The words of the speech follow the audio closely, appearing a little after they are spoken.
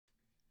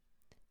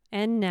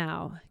And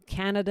now,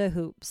 Canada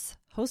Hoops,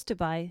 hosted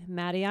by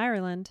Maddie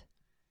Ireland.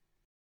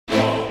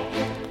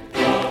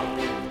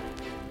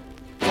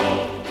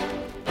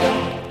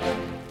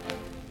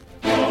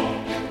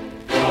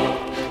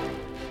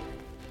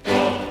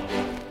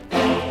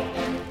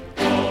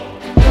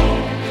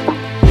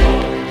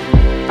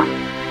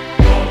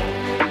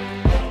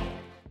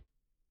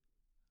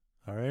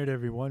 All right,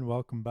 everyone,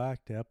 welcome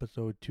back to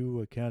episode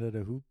 2 of Canada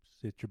Hoops.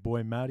 It's your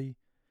boy Matty.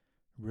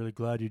 Really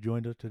glad you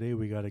joined us today.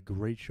 We got a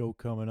great show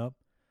coming up.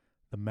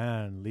 The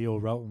man, Leo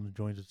Roughton,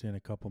 joins us in a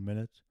couple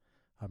minutes.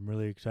 I'm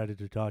really excited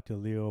to talk to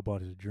Leo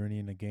about his journey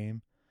in the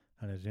game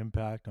and his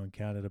impact on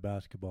Canada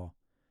basketball.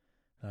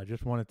 I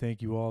just want to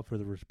thank you all for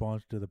the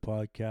response to the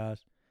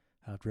podcast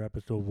after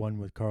episode 1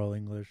 with Carl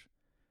English.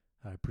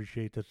 I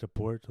appreciate the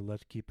support, so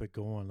let's keep it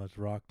going. Let's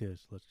rock this.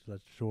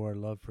 Let's show our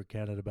love for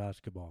Canada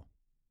basketball.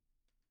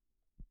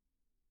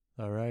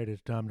 All right,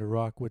 it's time to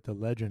rock with the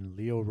legend,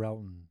 Leo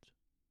Roughton.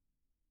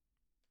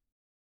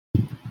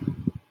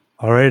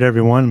 All right,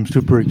 everyone, I'm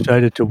super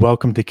excited to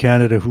welcome to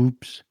Canada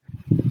Hoops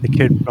the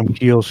kid from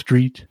Keele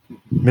Street,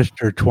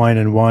 Mr. Twine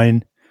and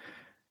Wine.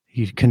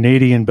 He's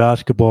Canadian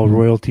basketball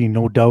royalty,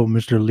 no doubt,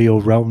 Mr. Leo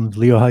Roughton.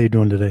 Leo, how you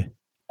doing today?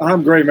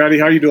 I'm great, Matty.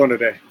 How you doing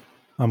today?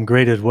 I'm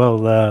great as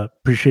well.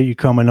 Appreciate you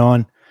coming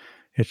on.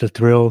 It's a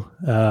thrill.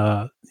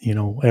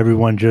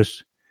 Everyone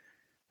just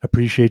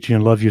appreciates you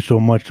and loves you so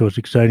much, so it's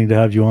exciting to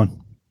have you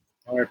on.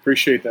 I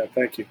appreciate that.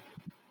 Thank you.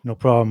 No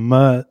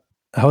problem.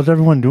 How's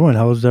everyone doing?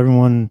 How's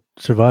everyone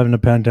surviving the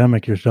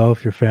pandemic?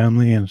 Yourself, your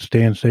family, and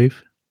staying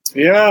safe?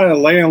 Yeah,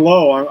 laying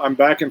low. I'm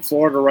back in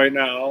Florida right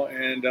now,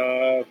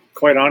 and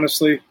quite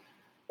honestly,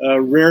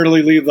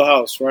 rarely leave the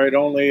house. Right,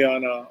 only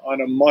on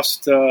a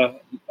must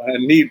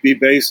need be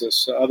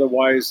basis.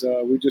 Otherwise,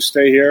 we just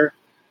stay here.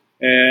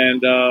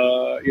 And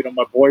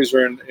my boys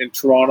are in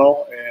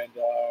Toronto, and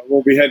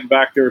we'll be heading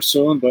back there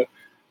soon. But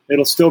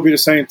it'll still be the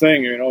same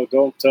thing.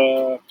 Don't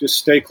just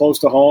stay close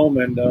to home,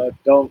 and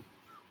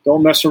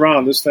don't mess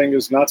around. This thing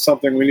is not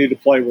something we need to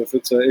play with.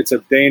 It's a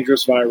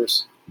dangerous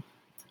virus.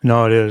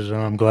 No, it is.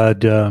 I'm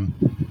glad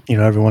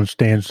everyone's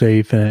staying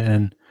safe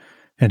and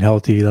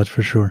healthy. That's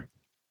for sure.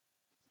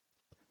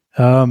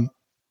 Leo,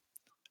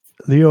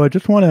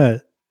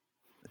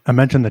 I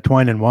mentioned the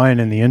Twine and Wine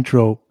in the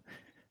intro.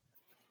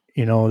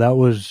 That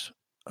was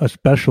a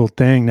special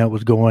thing that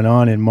was going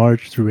on in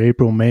March through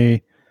April,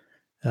 May,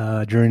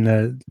 during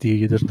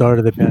the start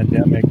of the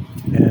pandemic,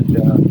 and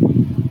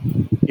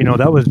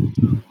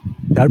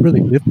that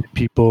really lifted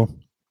people.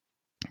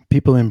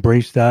 People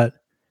embraced that.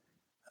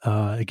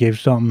 It gave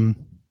something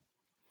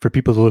for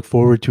people to look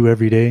forward to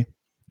every day.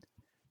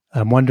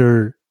 I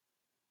wonder,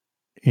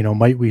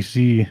 might we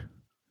see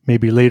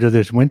maybe later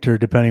this winter,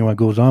 depending on what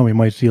goes on, we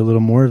might see a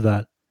little more of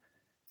that.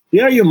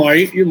 Yeah, you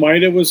might.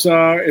 It was.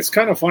 It's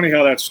kind of funny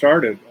how that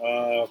started.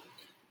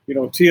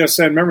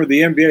 TSN. Remember,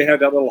 the NBA had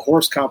that little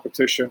horse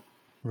competition,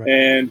 right.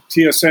 And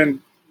TSN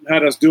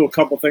had us do a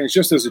couple things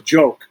just as a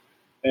joke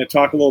and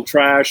talk a little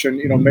trash and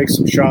make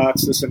some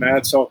shots, this and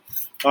that. So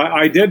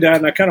I did that,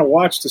 and I kind of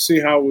watched to see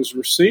how it was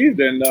received,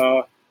 and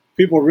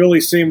people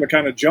really seemed to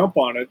kind of jump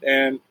on it,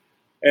 and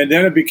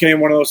then it became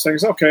one of those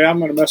things. Okay, I'm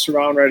going to mess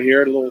around right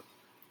here, a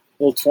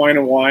little Twine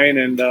and Wine,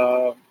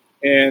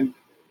 and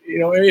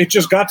it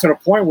just got to the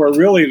point where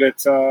really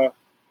that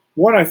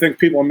I think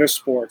people miss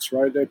sports,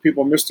 right? That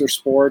people miss their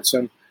sports,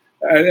 and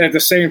at the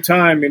same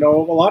time, a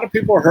lot of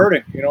people are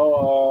hurting. A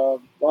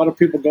lot of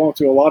people going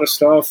through a lot of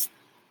stuff.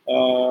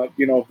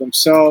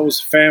 Themselves,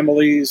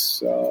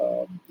 families,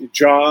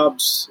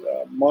 jobs,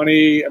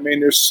 money. I mean,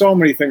 there's so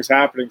many things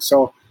happening.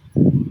 So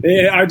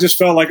I just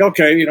felt like,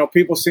 okay,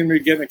 people seem to be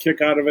getting a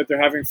kick out of it.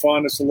 They're having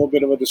fun. It's a little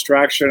bit of a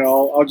distraction.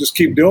 I'll just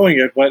keep doing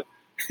it. But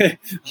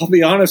I'll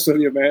be honest with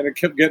you, man, it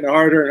kept getting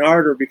harder and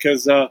harder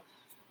because,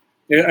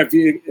 as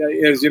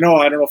you know,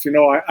 I don't know if you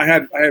know, I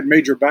had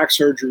major back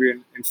surgery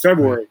in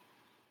February.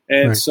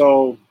 And right.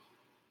 So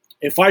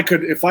if I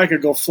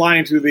could go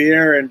flying through the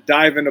air and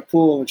dive in a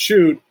pool and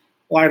shoot,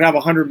 well, I'd have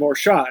 100 more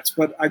shots.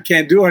 But I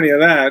can't do any of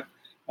that.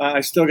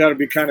 I still got to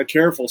be kind of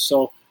careful.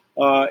 So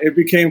it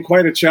became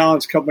quite a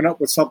challenge coming up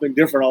with something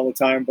different all the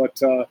time. But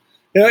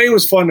it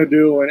was fun to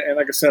do. And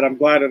like I said, I'm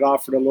glad it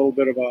offered a little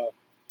bit of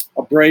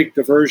a break,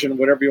 diversion,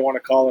 whatever you want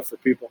to call it for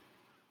people.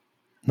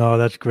 No,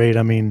 that's great.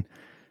 I mean,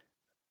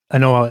 I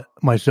know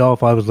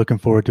myself, I was looking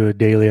forward to it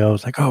daily. I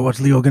was like, oh,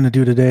 what's Leo going to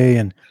do today?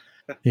 And,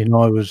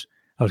 I was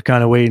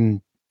kind of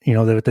waiting,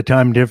 the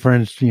time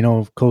difference,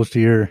 close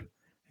to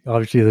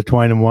obviously the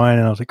Twine and Wine.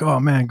 And I was like, oh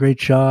man, great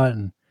shot.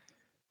 And,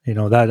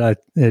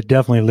 it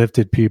definitely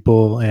lifted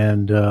people,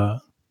 and,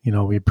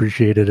 we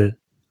appreciated it.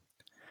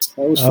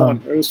 It was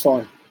fun. It was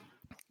fun.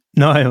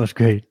 No, it was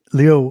great.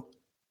 Leo,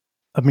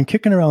 I've been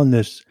kicking around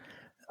this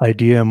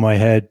idea in my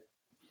head,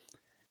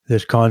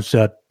 this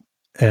concept,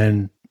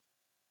 and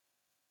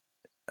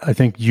I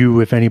think you,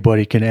 if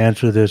anybody, can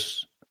answer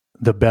this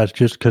the best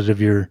just because of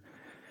your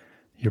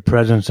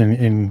presence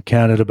in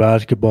Canada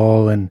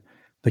basketball and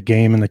the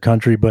game and the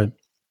country. But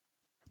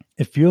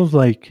it feels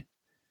like,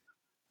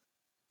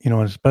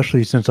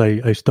 especially since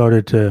I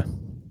started to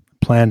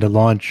plan to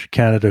launch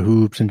Canada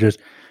Hoops and just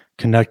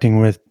connecting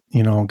with,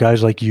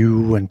 guys like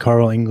you and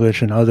Carl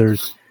English and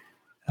others,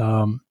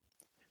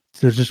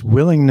 there's this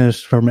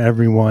willingness from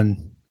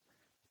everyone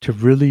to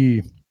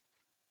really,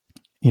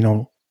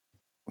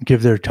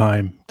 give their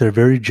time. They're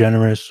very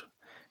generous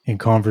in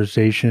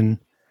conversation.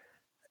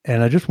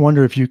 And I just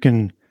wonder if you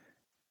can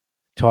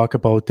talk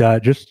about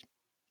that, just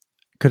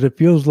because it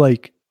feels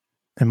like,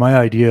 and my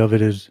idea of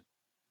it is,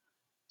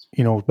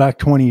 back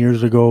 20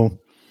 years ago,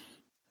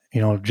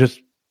 just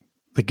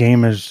the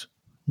game is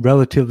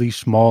relatively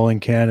small in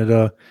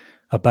Canada,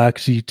 a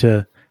backseat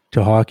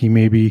to hockey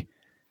maybe.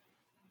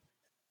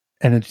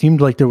 And it seemed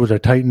like there was a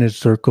tight-knit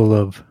circle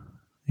of,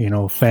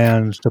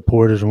 fans,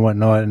 supporters and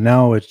whatnot. And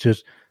now it's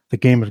just, the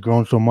game has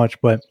grown so much.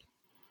 But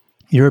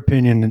your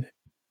opinion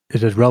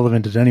is as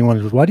relevant as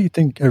anyone's. Why do you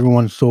think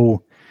everyone's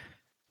so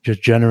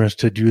just generous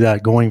to do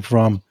that, going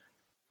from,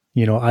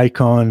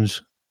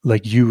 icons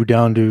like you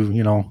down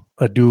to,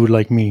 a dude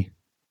like me?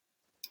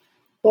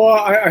 Well,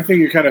 I think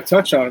you kind of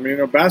touch on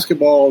it.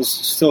 Basketball is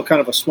still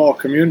kind of a small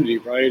community,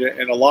 right?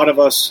 And a lot of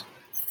us,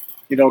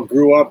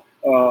 grew up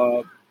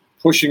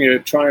pushing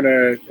it, trying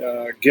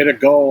to get it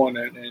going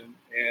and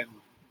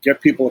get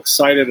people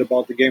excited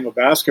about the game of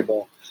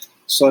basketball.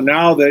 So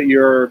now that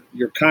you're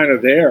kind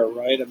of there,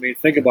 right?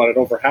 Think about it.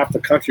 Over half the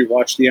country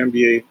watched the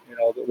NBA,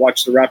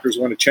 watched the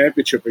Raptors win a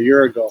championship a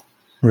year ago.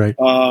 Right.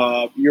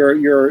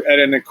 You're at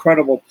an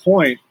incredible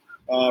point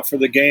for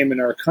the game in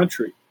our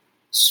country.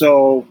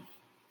 So,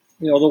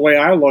 the way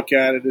I look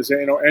at it is,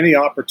 any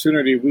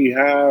opportunity we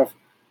have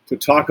to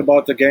talk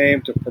about the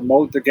game, to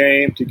promote the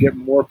game, to get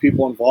more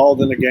people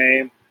involved in the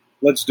game,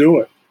 let's do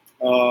it.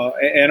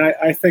 And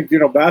I think,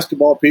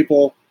 basketball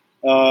people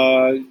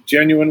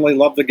genuinely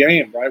love the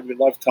game, right? We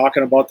love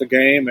talking about the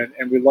game and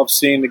we love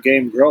seeing the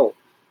game grow.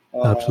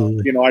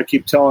 Absolutely. I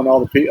keep telling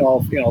all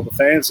the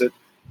fans that,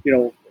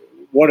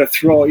 what a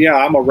thrill. Yeah,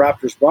 I'm a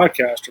Raptors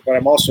broadcaster, but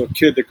I'm also a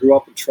kid that grew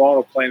up in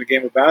Toronto playing the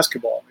game of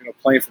basketball,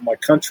 playing for my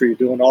country,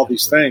 doing all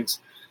these things.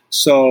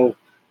 So,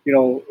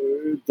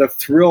 the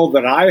thrill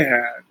that I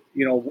had,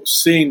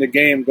 seeing the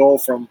game go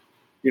from,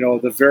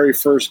 the very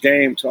first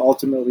game to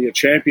ultimately a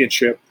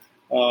championship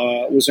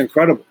was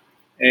incredible.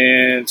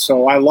 And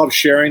so I love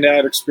sharing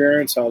that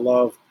experience. I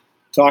love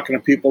talking to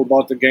people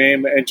about the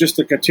game and just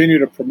to continue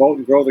to promote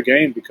and grow the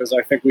game, because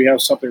I think we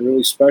have something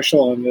really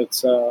special, and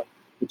it's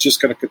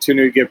just going to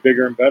continue to get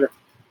bigger and better.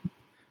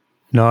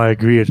 No, I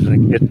agree. It's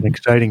an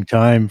exciting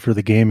time for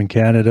the game in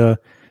Canada.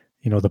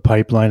 The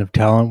pipeline of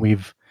talent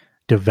we've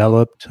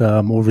developed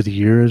over the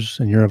years,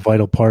 and you're a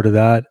vital part of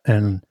that.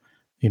 And,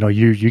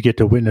 you get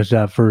to witness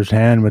that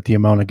firsthand with the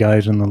amount of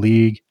guys in the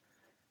league.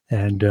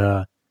 And,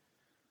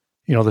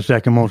 the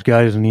second most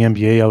guys in the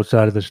NBA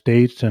outside of the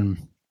States.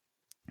 And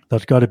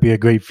that's got to be a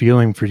great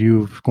feeling for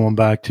you going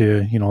back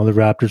to, the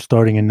Raptors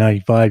starting in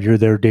 95. You're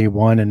there day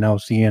one, and now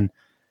seeing,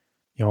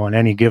 on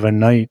any given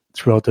night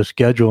throughout the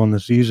schedule in the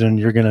season,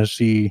 you're going to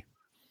see,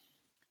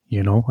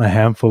 a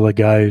handful of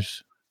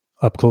guys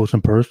up close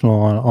and personal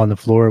on the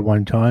floor at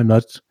one time.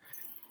 It's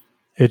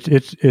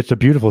a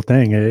beautiful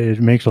thing.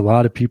 It makes a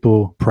lot of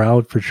people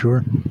proud for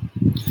sure.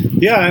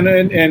 Yeah. And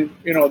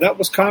that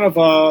was kind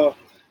of,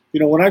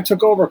 when I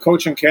took over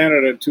coaching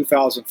Canada in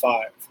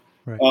 2005,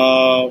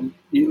 right.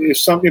 You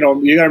got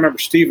to remember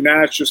Steve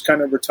Nash just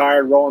kind of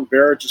retired. Rowan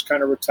Barrett just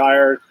kind of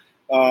retired.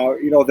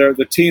 They're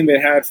the team they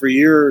had for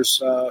years.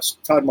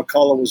 Todd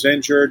McCullough was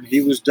injured.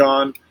 He was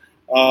done.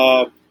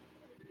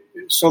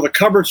 So the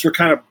cupboards were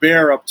kind of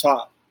bare up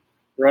top,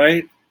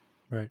 right?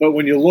 Right. But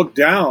when you look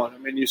down,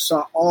 you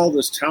saw all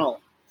this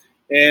talent.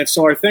 And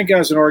so I think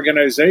as an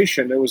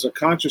organization, there was a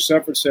conscious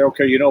effort to say,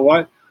 okay, you know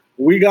what?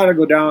 We got to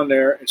go down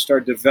there and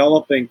start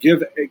developing,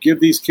 give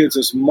these kids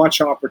as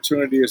much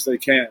opportunity as they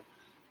can.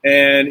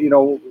 And,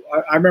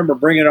 I remember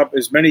bringing up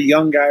as many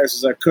young guys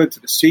as I could to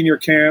the senior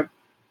camp.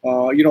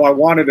 I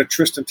wanted a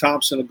Tristan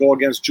Thompson to go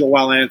against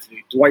Joel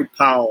Anthony, Dwight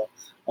Powell,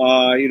 a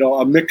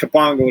Mick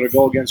Kapongo to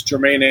go against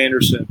Jermaine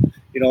Anderson,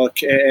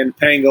 and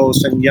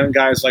Pangos and young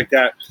guys like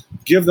that.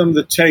 Give them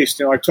the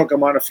taste. I took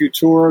them on a few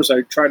tours.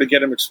 I tried to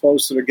get them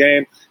exposed to the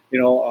game.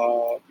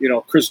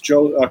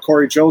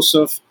 Corey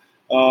Joseph.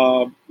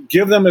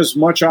 Give them as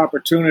much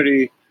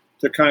opportunity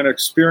to kind of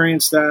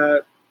experience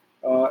that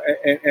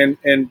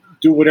and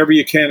do whatever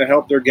you can to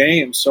help their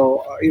game.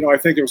 So, I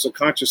think there was a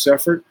conscious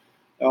effort.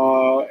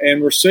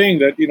 And we're seeing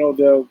that,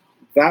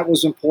 that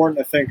was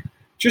important. I think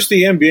just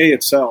the NBA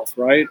itself,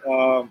 right?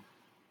 I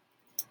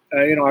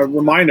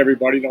remind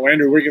everybody,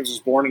 Andrew Wiggins was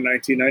born in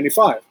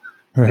 1995.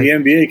 Right. The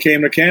NBA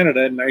came to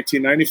Canada in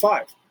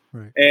 1995.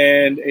 Right.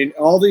 And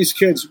all these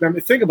kids,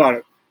 think about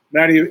it,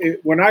 Matty,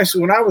 when I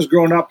was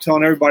growing up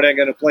telling everybody I'm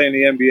going to play in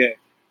the NBA,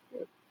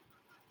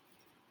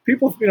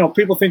 people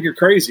think you're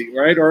crazy,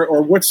 right?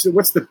 Or what's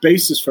the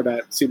basis for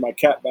that? See my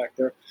cat back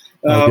there.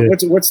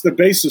 What's the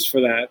basis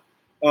for that?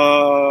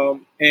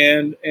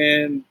 And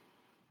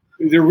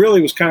there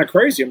really was kind of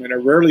crazy. I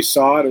rarely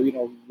saw it.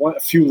 A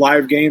few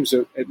live games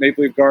at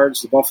Maple Leaf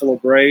Gardens, the Buffalo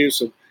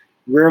Braves.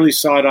 Rarely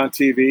saw it on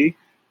TV.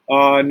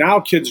 Now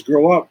kids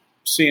grow up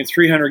seeing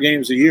 300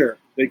 games a year.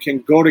 They can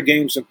go to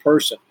games in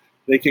person.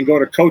 They can go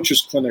to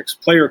coaches clinics,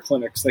 player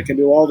clinics. They can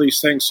do all these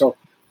things. So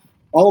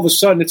all of a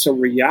sudden it's a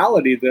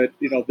reality that,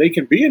 they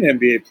can be an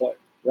NBA player,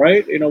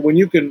 right? When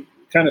you can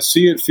kind of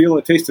see it, feel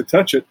it, taste it,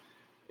 touch it,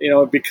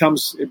 it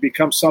becomes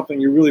something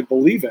you really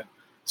believe in.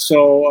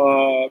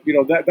 So,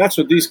 that's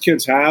what these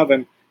kids have.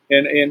 And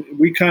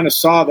we kind of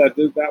saw that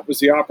was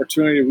the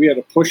opportunity. We had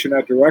to push in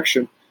that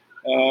direction.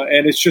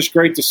 And it's just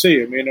great to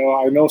see.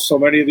 I know so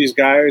many of these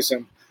guys,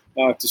 and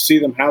to see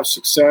them have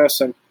success,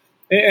 and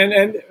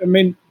I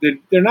mean,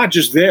 they're not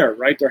just there,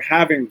 right? They're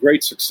having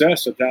great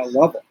success at that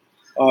level.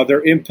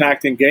 They're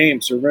impacting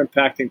games. They're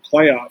impacting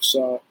playoffs.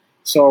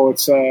 So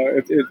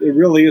it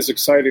really is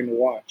exciting to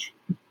watch.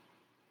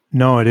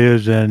 No, it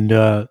is.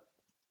 And,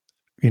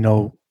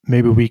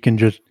 maybe we can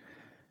just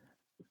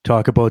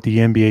talk about the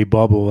NBA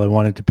bubble. I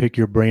wanted to pick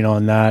your brain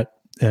on that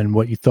and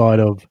what you thought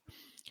of.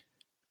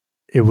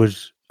 It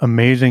was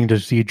amazing to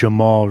see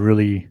Jamal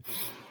really,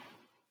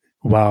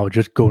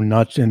 just go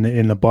nuts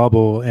in the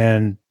bubble.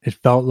 And it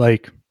felt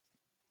like,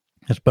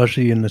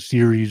 especially in the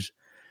series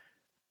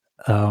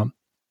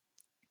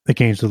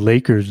against the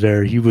Lakers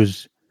there, he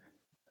was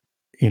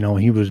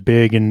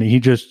big, and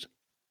the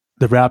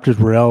Raptors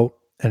were out,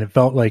 and it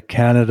felt like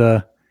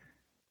Canada,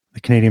 the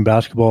Canadian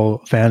basketball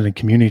fans and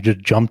community just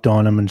jumped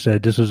on him and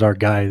said, "This is our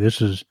guy.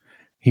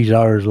 He's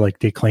ours." Like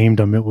they claimed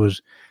him.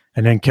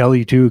 And then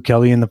Kelly too.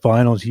 Kelly in the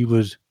finals, he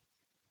was,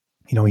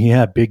 he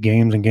had big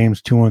games in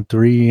games 2 and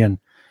 3, and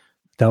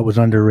that was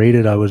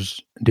underrated. I was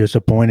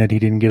disappointed he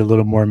didn't get a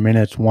little more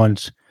minutes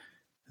once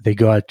they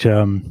got.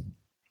 Sorry,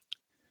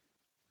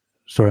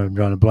 I'm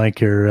drawing a blank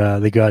here.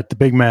 They got the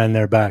big man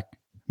there back.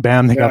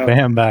 Bam, they got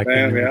Bam back.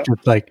 Bam, yeah.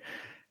 Just like,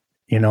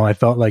 I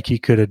felt like he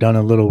could have done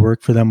a little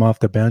work for them off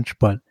the bench,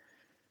 but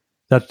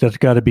that's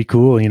got to be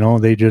cool. They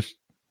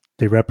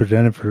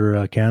represented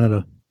for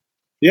Canada.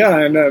 Yeah,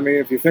 and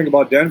if you think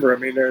about Denver,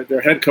 their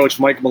head coach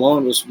Mike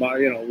Malone was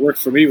worked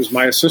for me, was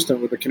my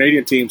assistant with the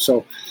Canadian team,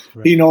 so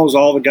right. He knows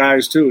all the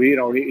guys too.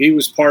 He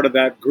was part of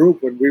that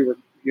group when we were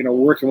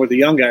working with the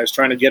young guys,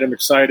 trying to get them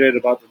excited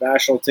about the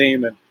national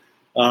team, and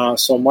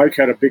so Mike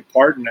had a big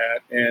part in that,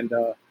 and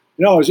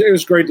it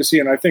was great to see,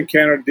 and I think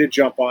Canada did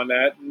jump on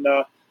that, and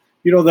the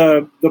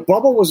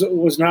bubble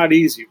was not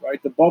easy,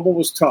 right? The bubble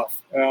was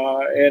tough,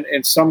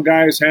 and some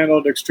guys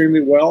handled it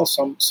extremely well.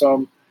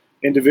 Some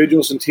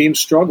individuals and teams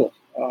struggled.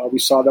 We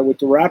saw that with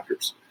the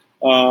Raptors.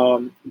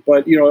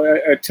 But,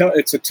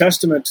 it's a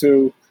testament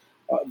to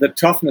the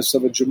toughness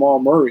of a Jamal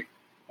Murray.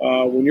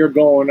 When you're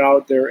going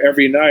out there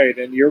every night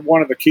and you're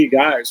one of the key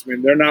guys,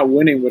 they're not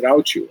winning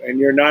without you. And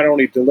you're not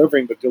only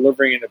delivering, but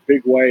delivering in a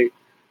big way.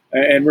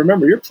 And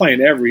remember, you're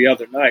playing every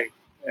other night.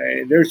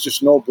 And there's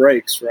just no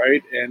breaks,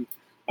 right? And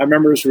I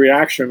remember his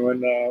reaction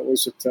when,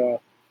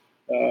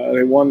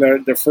 they won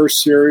their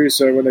first series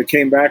when they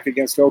came back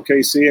against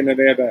OKC, and then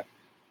they had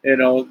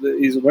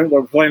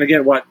we're playing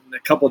again, in a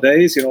couple of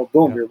days, boom,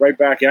 yeah. You're right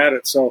back at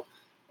it. So,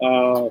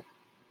 but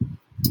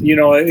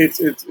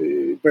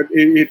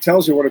it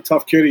tells you what a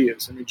tough kid he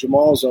is.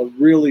 Jamal's a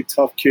really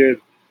tough kid,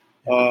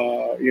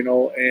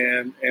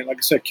 and like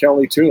I said,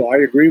 Kelly too. I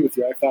agree with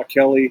you. I thought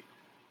Kelly,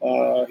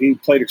 he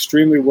played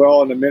extremely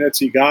well in the minutes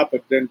he got,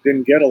 but then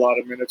didn't get a lot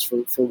of minutes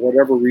for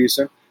whatever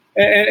reason.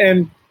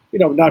 And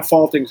not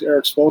faulting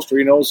Eric Spoelstra.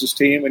 He knows his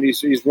team, and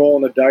he's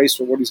rolling the dice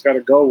with what he's got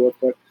to go with,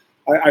 but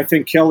I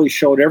think Kelly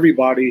showed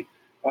everybody,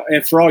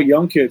 and for all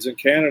young kids in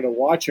Canada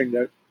watching,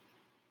 that,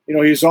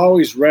 he's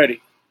always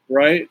ready,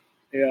 right?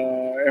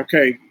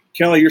 Okay,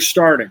 Kelly, you're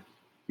starting.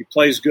 He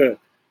plays good.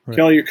 Right.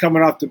 Kelly, you're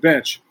coming off the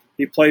bench.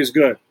 He plays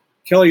good.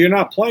 Kelly, you're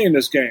not playing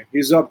this game.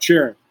 He's up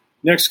cheering.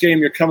 Next game,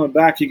 you're coming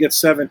back. You get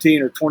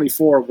 17 or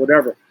 24 or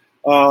whatever.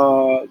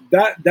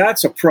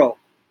 That's a pro,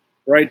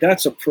 right?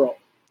 That's a pro.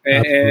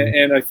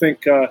 And I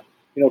think,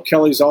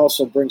 Kelly's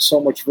also brings so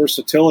much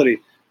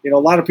versatility. A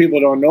lot of people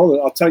don't know that.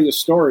 I'll tell you a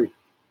story.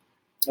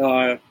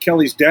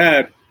 Kelly's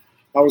dad,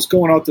 I was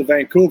going out to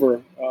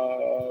Vancouver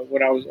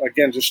when I was,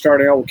 again, just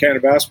starting out with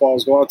Canada basketball. I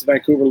was going out to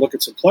Vancouver to look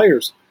at some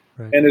players.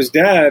 Right. And his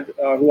dad,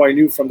 who I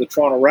knew from the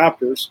Toronto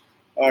Raptors,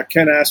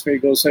 Ken asked me, he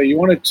goes, "Hey, you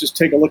want to just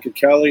take a look at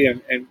Kelly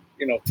and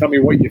tell me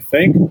what you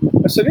think?"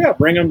 I said, "Yeah,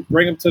 bring him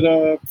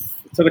to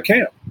the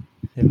camp."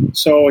 Yeah.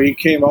 So he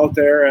came out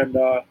there, and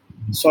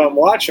so I'm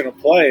watching him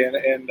play,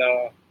 and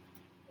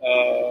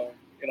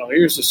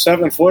here's a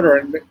 7-footer,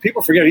 and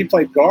people forget he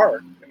played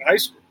guard in high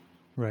school.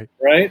 Right.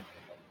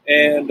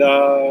 And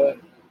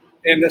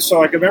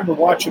so I can remember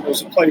watching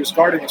this play. He was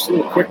guarding this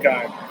little quick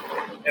guy,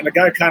 and the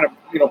guy kind of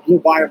blew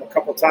by him a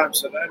couple of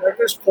times, and I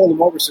just pulled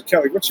him over and said,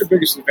 "Kelly, what's your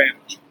biggest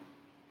advantage?"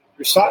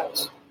 "Your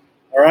size."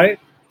 All right.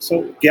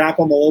 So gap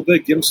him a little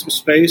bit, give him some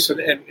space, and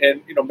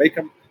make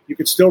him. You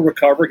can still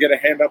recover, get a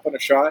hand up on a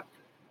shot.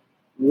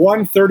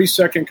 1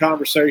 30-second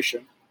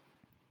conversation.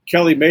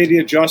 Kelly made the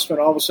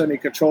adjustment. All of a sudden, he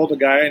controlled the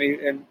guy,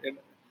 and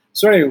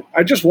so anyway,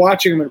 I just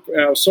watching him,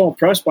 and I was so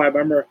impressed by him. I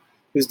remember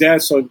his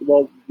dad said,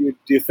 "Well, do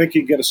you think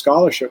he can get a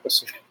scholarship?" I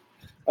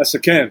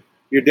said, "Ken,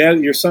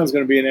 your son's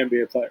going to be an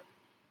NBA player."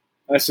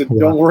 I said,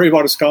 "Don't worry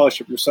about a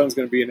scholarship. Your son's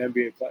going to be an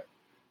NBA player."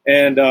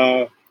 And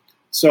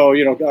so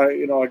like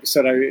I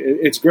said,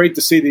 it's great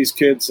to see these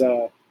kids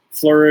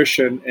flourish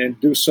and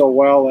do so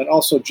well, and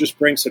also just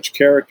bring such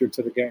character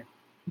to the game.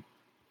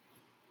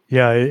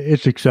 Yeah,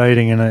 it's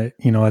exciting, and I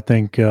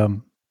think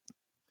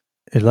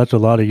it lets a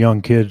lot of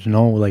young kids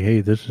know, like,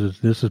 hey, this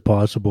is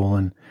possible,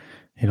 and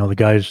the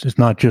guys, it's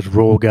not just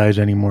role guys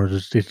anymore;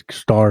 it's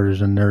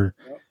stars, and they're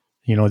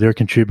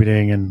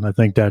contributing, and I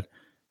think that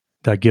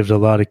gives a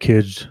lot of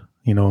kids,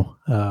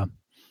 the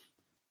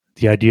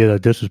idea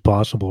that this is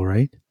possible,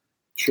 right?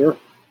 Sure.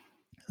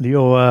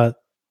 Leo,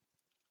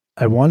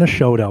 I want to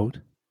shout out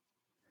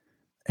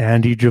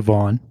Andy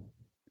Javon,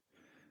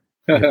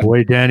 your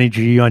boy Danny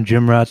G on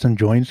Gym Rats and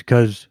Joints,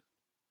 because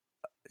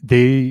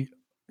they're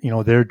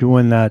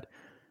doing that,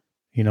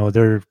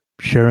 they're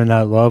sharing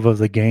that love of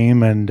the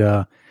game, and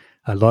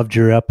I loved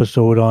your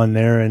episode on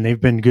there, and they've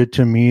been good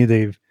to me.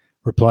 They've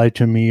replied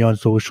to me on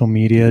social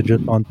media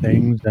just on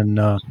things,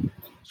 and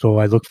so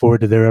I look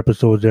forward to their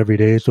episodes every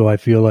day, so I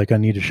feel like I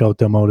need to shout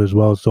them out as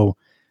well. So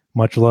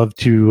much love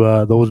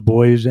to those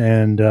boys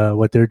and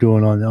what they're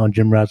doing on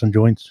Gym Rats and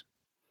Joints.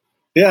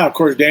 Yeah, of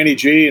course, Danny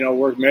G,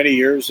 worked many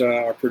years,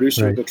 our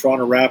producer with the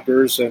Toronto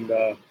Raptors, and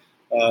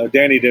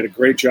Danny did a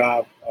great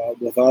job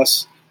with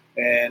us.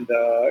 And,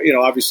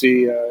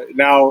 obviously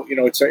now,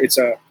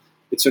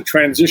 it's a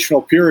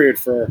transitional period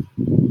for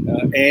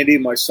Andy,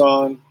 my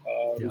son,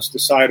 who's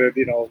decided,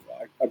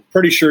 I'm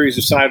pretty sure he's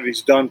decided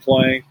he's done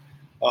playing,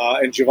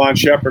 and Javon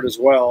Shepard as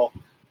well.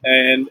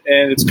 And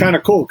it's kind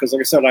of cool because,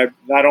 like I said, I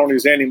not only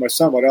is Andy my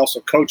son, but I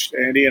also coached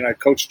Andy and I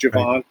coached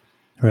Javon. Right.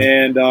 Right.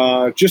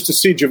 And just to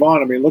see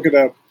Javon, I mean, look at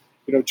that.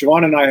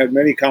 Javon and I had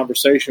many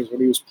conversations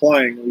when he was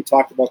playing, and we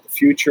talked about the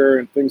future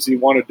and things he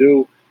wanted to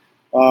do.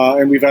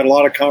 And we've had a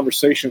lot of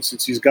conversations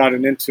since he's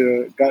gotten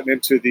into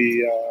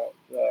the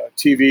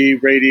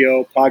TV,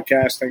 radio,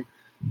 podcasting,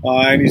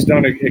 and he's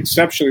done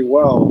exceptionally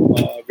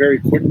well very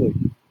quickly.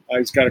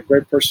 He's got a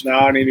great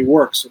personality, and he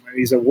works. I mean,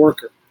 he's a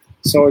worker.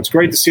 So it's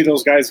great to see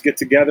those guys get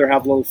together,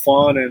 have a little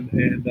fun,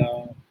 and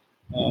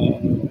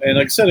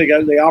like I said,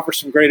 they offer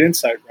some great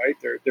insight. Right?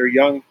 They're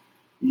young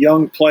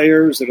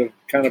players that have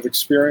kind of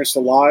experienced a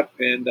lot,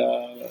 and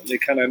they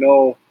kind of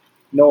know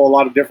a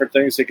lot of different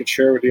things they can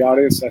share with the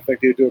audience. I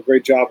think they do a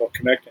great job of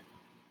connecting.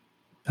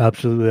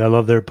 Absolutely. I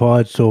love their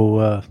pod,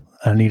 so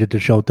I needed to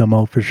shout them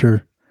out for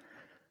sure.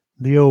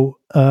 Leo,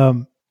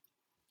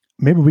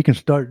 maybe we can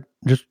start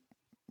just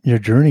your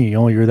journey.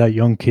 You're that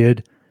young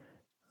kid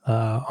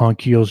on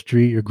Keele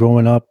Street. You're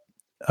growing up.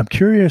 I'm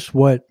curious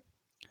what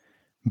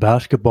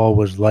basketball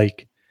was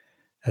like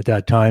at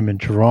that time in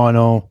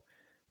Toronto,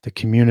 the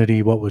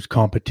community, what was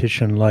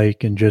competition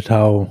like, and just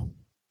how,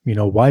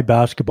 why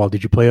basketball?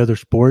 Did you play other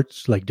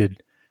sports? Like,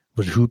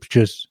 was hoops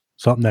just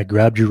something that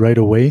grabbed you right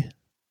away?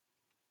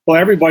 Well,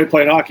 everybody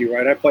played hockey,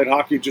 right? I played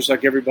hockey just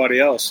like everybody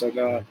else.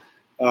 And,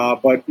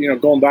 but,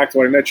 going back to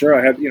what I met you,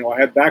 I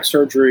had back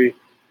surgery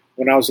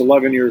when I was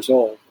 11 years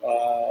old.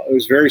 It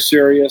was very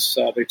serious.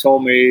 They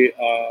told me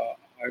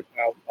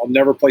I'll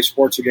never play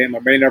sports again. I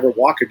may never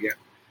walk again.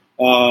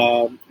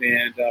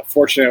 And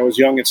fortunately, I was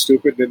young and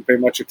stupid, didn't pay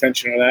much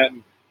attention to that,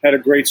 and had a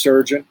great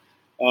surgeon.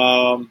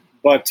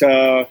 But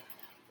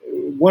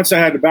once I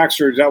had the back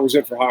surgery, that was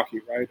it for hockey,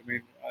 right? I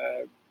mean,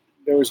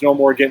 there was no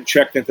more getting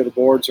checked into the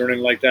boards or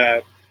anything like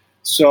that.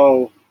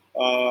 So,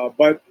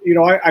 but,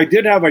 I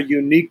did have a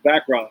unique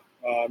background,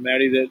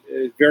 Maddie, that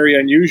is very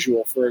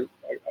unusual for a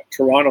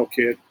Toronto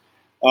kid.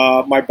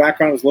 My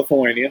background is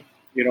Lithuanian.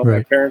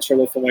 My parents are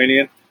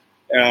Lithuanian,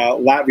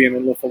 Latvian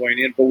and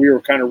Lithuanian, but we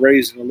were kind of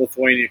raised in the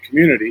Lithuanian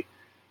community.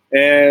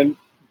 And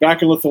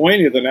back in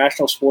Lithuania, the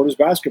national sport is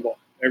basketball.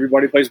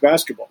 Everybody plays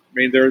basketball. I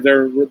mean,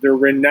 they're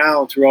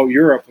renowned throughout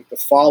Europe with the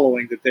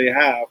following that they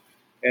have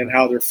and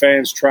how their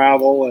fans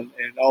travel and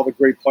all the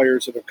great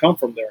players that have come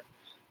from there.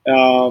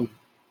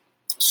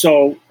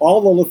 So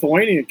all the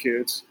Lithuanian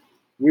kids,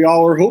 we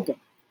all were hooping,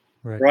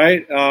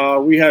 right?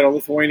 We had a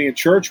Lithuanian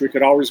church. We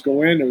could always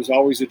go in. There was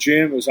always a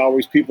gym. There was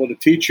always people to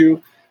teach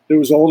you. There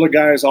was older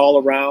guys all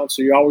around,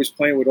 so you're always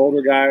playing with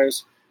older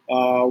guys.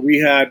 We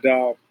had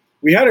a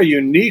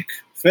unique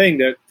thing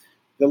that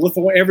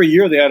every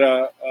year they had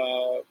a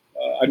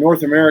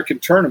North American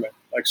tournament.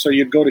 Like, so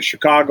you'd go to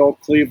Chicago,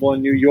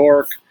 Cleveland, New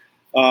York,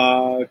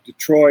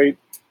 Detroit,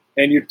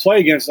 and you'd play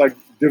against like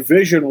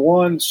Division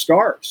I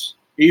stars,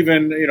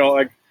 even,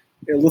 like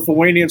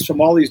Lithuanians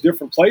from all these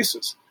different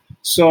places.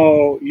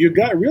 So you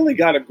really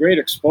got a great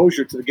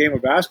exposure to the game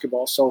of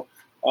basketball. So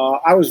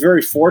I was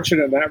very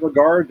fortunate in that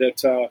regard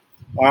that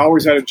I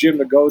always had a gym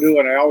to go to,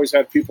 and I always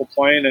had people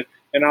playing,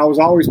 and I was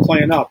always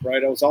playing up,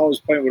 right? I was always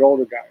playing with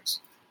older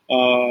guys.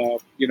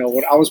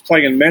 When I was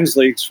playing in men's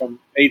leagues from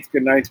 8th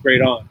and 9th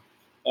grade on.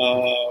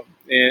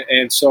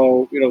 And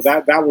so,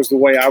 that was the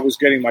way I was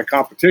getting my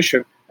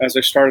competition as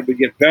I started to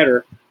get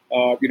better.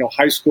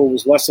 High school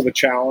was less of a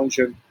challenge,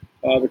 and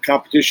the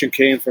competition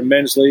came from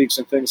men's leagues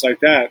and things like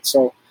that.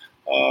 So,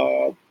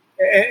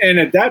 and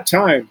at that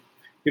time,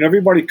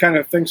 everybody kind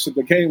of thinks that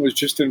the game was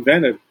just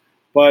invented,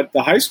 but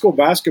the high school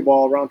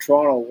basketball around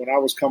Toronto when I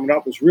was coming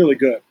up was really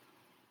good.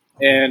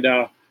 And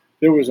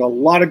there was a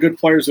lot of good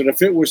players that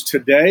if it was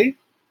today,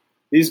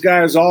 these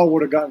guys all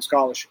would have gotten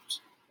scholarships.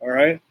 All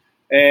right.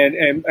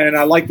 And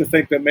I like to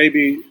think that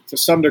maybe to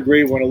some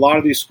degree, when a lot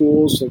of these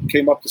schools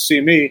came up to see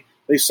me,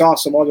 they saw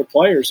some other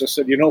players. They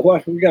said, you know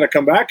what, we got to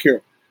come back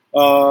here.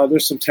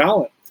 There's some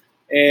talent,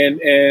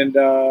 and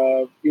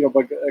but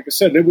like I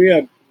said,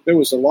 there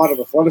was a lot of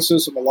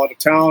athleticism, a lot of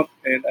talent,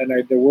 and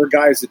there were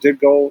guys that did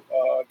go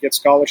get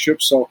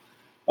scholarships. So,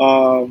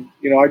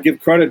 I give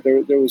credit.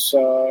 There was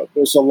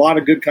a lot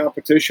of good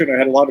competition. I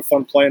had a lot of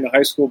fun playing the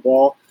high school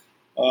ball,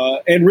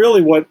 and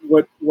really,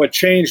 what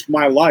changed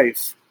my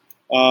life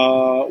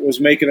was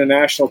making a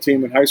national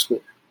team in high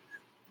school.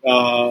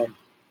 I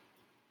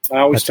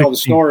always tell the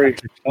story.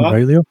 16,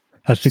 right, Leo?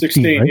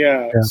 16, right?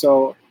 Yeah.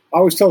 So I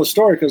always tell the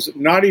story because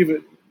not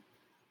even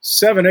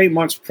 7-8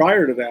 months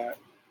prior to that,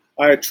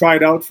 I had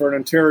tried out for an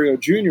Ontario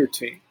junior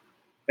team.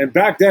 And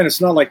back then, it's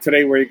not like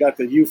today where you got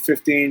the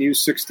U15,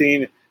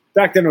 U16.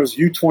 Back then, it was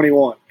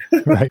U21.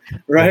 Right.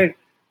 Right?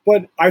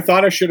 But I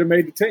thought I should have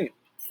made the team.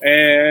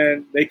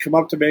 And they come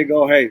up to me and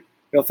go, hey,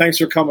 thanks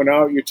for coming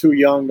out. You're too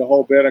young, the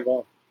whole bit. I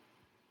go,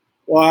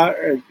 well,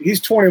 he's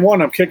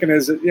 21. I'm kicking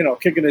his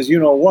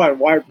what.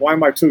 Why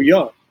am I too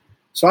young?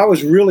 So I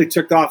was really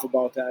ticked off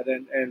about that.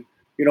 And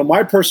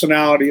my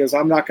personality is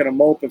I'm not going to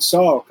mope and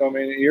sulk. I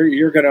mean,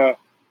 you're going to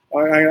 –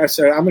 I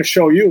said, I'm going to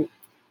show you.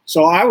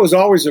 So I was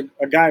always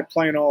a guy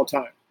playing all the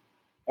time.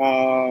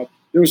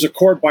 There was a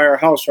court by our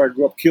house where I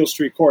grew up, Keele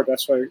Street Court.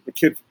 That's why the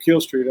kid from Keele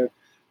Street.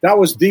 That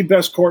was the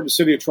best court in the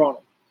city of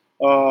Toronto.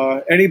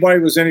 Anybody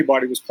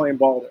was playing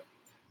ball there.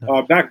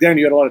 Back then,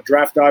 you had a lot of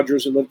draft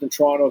dodgers who lived in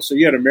Toronto, so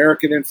you had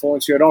American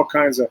influence. You had all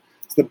kinds of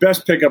 – it's the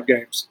best pickup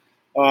games.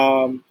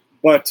 The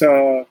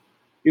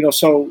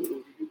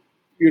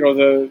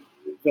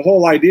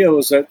whole idea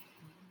was that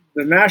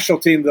the national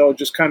team, though,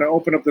 just kind of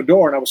opened up the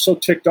door, and I was so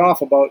ticked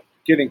off about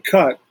getting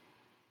cut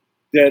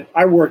that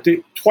I worked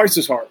twice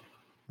as hard,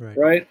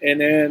 right? And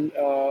then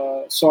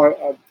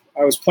so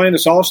I was playing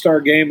this all-star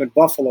game in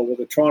Buffalo with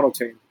the Toronto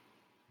team,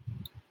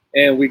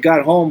 and we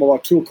got home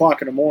about 2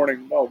 o'clock in the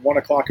morning, 1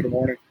 o'clock in the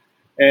morning,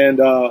 and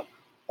I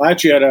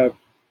actually had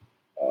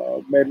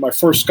made my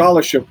first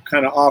scholarship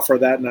kind of offer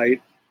that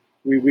night.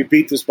 We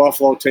beat this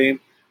Buffalo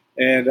team,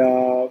 and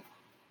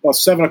about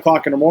 7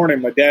 o'clock in the morning,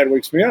 my dad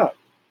wakes me up,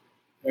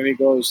 and he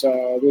goes,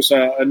 "There's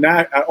an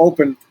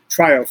open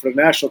tryout for the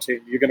national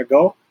team. You going to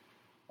go?"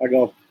 I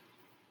go,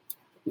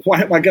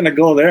 "Why am I going to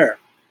go there?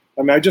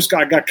 I mean, I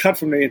got cut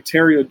from the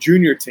Ontario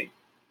junior team.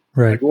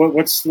 Right. Like,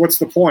 what's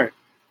the point?"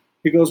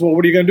 He goes, "Well,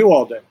 what are you going to do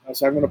all day?" I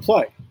said, "I'm going to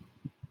play."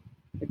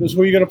 He goes,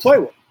 "Who are you going to play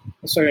with?"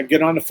 I said, "I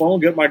get on the phone,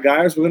 get my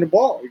guys within the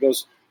ball." He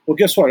goes, "Well,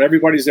 guess what?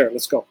 Everybody's there.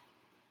 Let's go."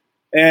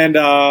 And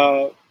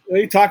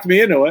he talked me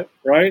into it,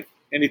 right?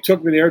 And he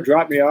took me there,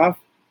 dropped me off,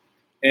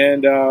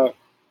 and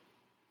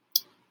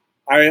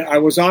I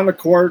was on the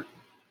court.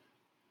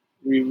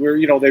 We were,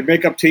 they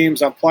make up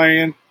teams. I'm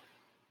playing.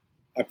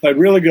 I played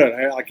really good.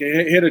 I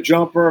hit a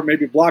jumper,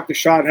 maybe blocked a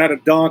shot, had a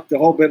dunk, the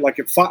whole bit. But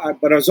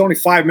it was only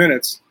 5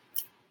 minutes,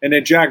 and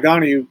then Jack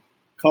Donahue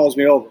calls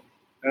me over,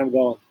 and I'm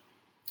going,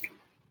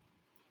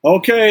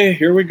 "Okay,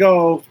 here we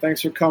go.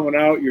 Thanks for coming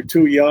out. You're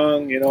too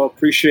young,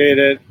 appreciate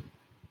it."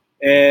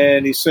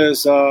 And he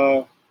says,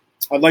 "I'd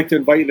like to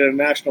invite you to the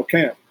national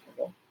camp." I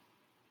go,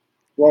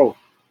 "Whoa.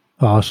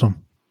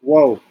 Awesome.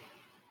 Whoa."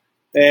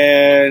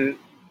 And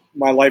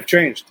my life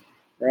changed,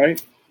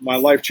 right? My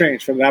life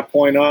changed from that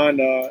point on.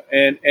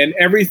 And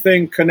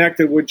everything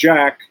connected with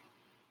Jack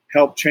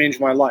helped change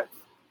my life.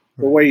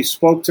 The way he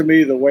spoke to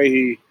me, the way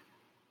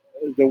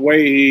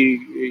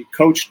he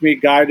coached me,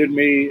 guided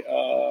me,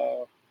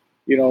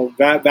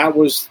 that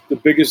was the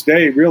biggest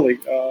day, really.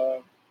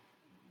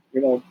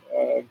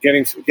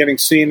 Getting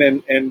seen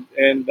and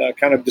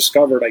kind of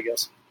discovered, I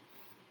guess.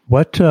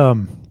 What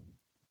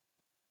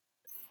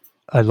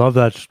I love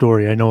that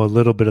story. I know a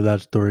little bit of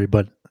that story,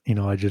 but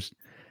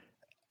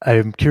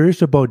I'm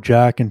curious about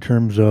Jack in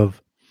terms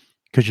of,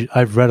 because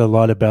I've read a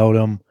lot about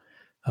him,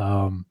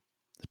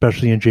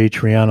 especially in Jay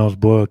Triano's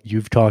book.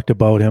 You've talked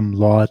about him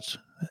lots.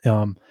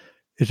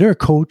 Is there a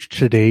coach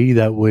today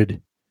that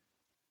would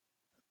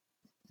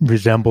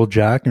resemble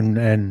Jack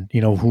and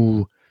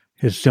who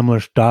his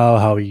similar style,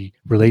 how he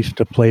relates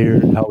to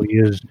players, how he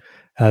is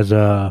as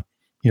a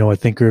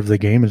thinker of the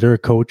game? Is there a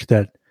coach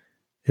that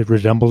it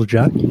resembles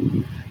Jack?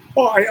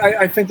 Well,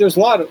 I think there's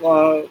a lot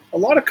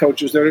of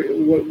coaches that are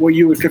what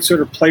you would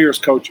consider players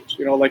coaches.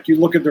 Like you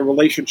look at the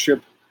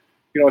relationship,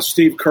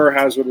 Steve Kerr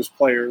has with his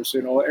players.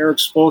 Eric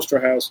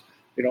Spoelstra has,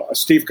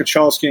 Steve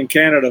Kochalski in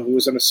Canada, who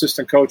was an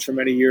assistant coach for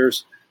many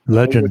years.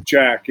 Legend. With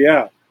Jack,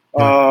 yeah.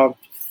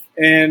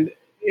 And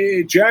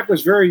Jack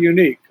was very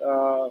unique.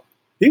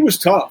 He was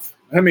tough.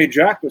 I mean,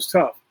 Jack was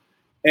tough,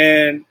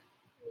 and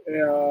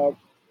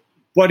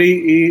but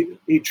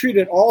he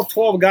treated all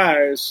 12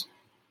 guys.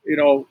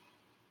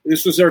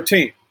 This was their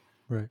team,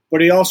 right? But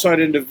he also had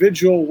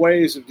individual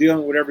ways of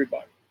dealing with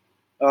everybody.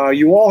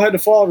 You all had to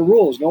follow the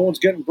rules. No one's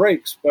getting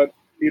breaks, but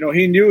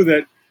he knew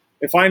that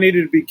if I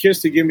needed to be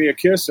kissed, he'd give me a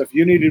kiss. If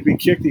you needed to be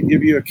kicked, he'd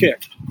give you a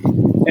kick.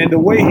 And the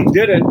way he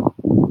did it,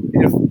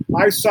 if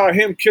I saw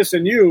him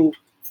kissing you,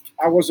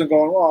 I wasn't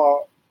going,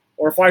 "Oh,"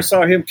 or if I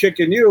saw him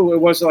kicking you, it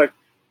was like,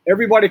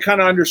 everybody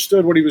kind of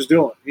understood what he was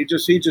doing. He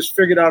just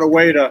figured out a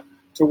way to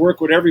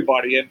work with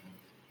everybody.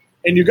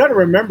 And you got to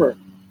remember,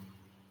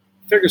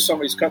 I figure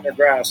somebody's cutting their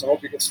grass. I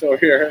hope you can still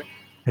hear.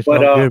 It's all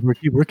good.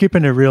 We're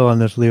keeping it real on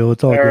this, Leo.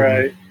 It's all good.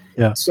 Right. Man.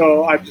 Yeah.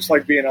 So I just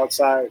like being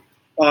outside.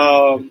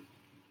 But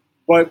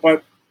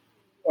like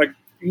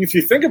if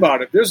you think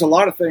about it, there's a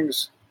lot of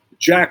things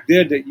Jack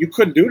did that you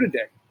couldn't do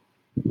today,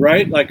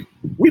 right? Like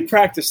we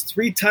practiced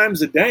 3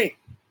 times a day.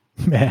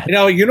 Man.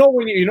 You know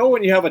when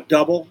you have a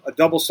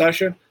double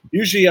session,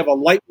 usually you have a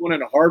light one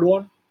and a hard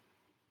one.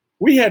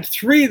 We had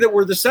 3 that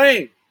were the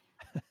same.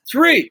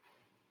 3.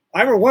 I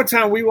remember one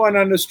time we went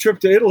on this trip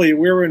to Italy.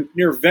 We were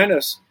near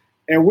Venice,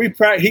 and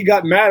he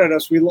got mad at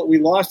us. We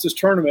lost his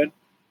tournament,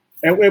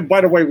 and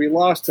by the way, we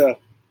lost to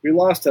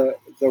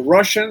the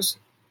Russians,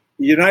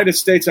 the United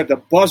States at the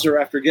buzzer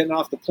after getting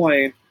off the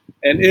plane,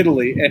 and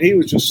Italy. And he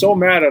was just so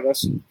mad at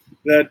us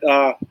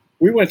that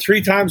we went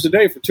 3 times a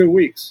day for 2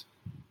 weeks.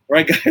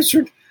 Right, guys?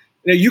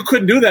 You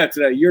couldn't do that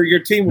today. Your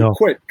team would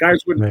quit. Guys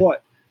wouldn't play.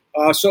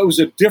 So it was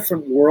a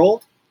different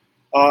world.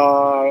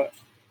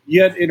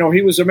 Yet,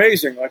 he was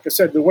amazing. Like I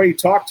said, the way he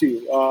talked to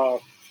you.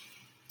 I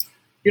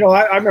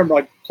remember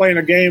like playing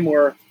a game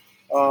where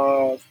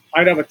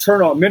I'd have a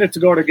turnover, a minute to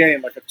go to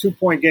game, like a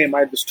 2-point game. I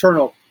had this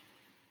turnover.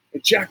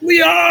 And Jack,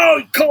 Leo,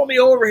 he called me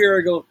over here.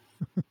 I go,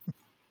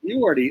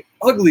 you are the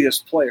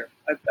ugliest player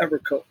I've ever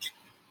coached.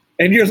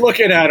 And you're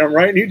looking at him,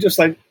 right? And he just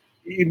like,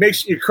 he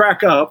makes you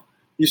crack up.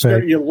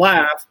 You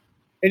laugh,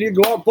 and you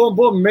go up, boom,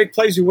 boom, and make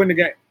plays. You win the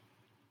game,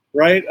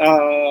 right?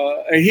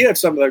 And he had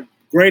some of the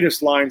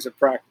greatest lines at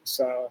practice.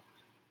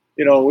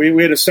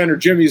 We had a center,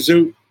 Jimmy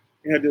Zoot.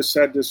 He had this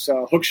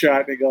hook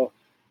shot, and he go,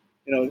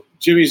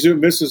 Jimmy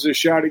Zoot misses his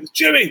shot. He goes,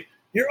 Jimmy,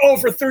 you're 0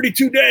 for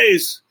 32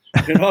 days.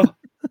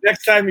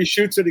 Next time he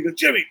shoots it, he goes,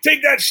 Jimmy,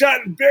 take that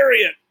shot and bury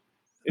it.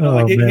 He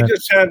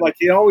just had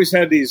he always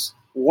had these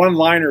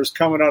one-liners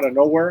coming out of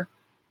nowhere.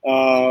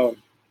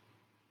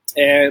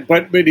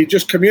 But he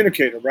just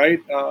communicated, right?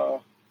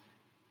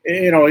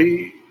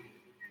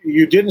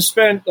 You didn't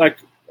spend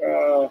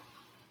our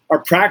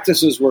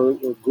practices were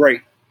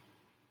great.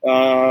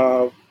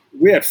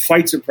 We had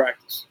fights in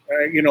practice,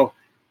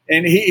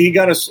 and he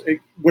got us.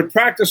 When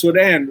practice would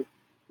end,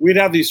 we'd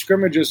have these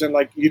scrimmages, and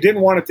you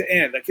didn't want it to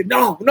end.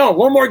 No,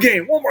 one more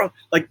game, one more.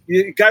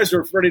 You guys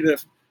were ready to,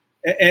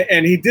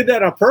 and he did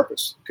that on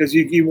purpose because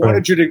he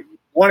wanted you to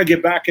want to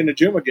get back in the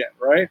gym again,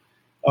 right?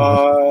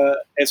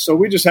 And so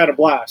we just had a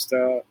blast.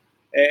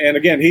 And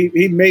again,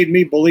 he made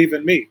me believe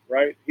in me,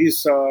 right?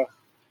 He's, I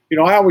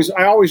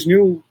always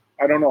knew,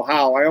 I don't know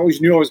how, I always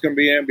knew I was going to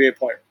be an NBA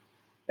player.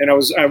 And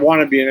I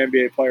want to be an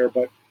NBA player,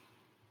 but,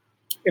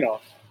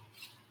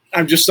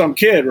 I'm just some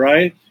kid,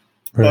 right?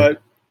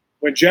 But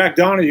when Jack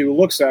Donahue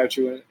looks at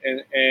you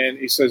and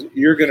he says,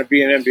 you're going to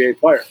be an NBA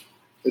player,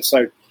 it's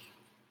like,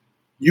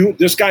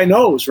 this guy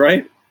knows,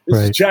 right? This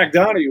is Jack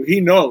Donahue.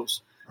 He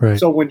knows. Right.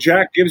 So when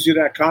Jack gives you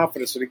that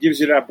confidence and it gives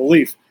you that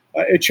belief,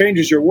 it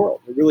changes your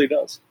world. It really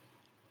does.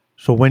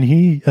 So when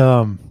he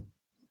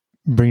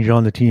brings you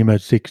on the team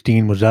at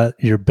 16, was that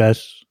your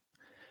best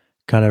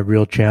kind of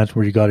real chance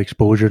where you got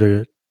exposure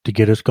to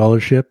get a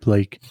scholarship?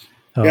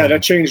 Yeah,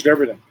 that changed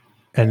everything.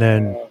 And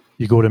then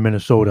you go to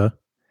Minnesota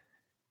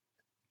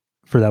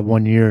for that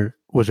 1 year.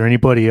 Was there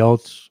anybody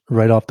else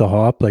right off the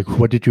hop?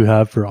 What did you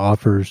have for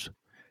offers?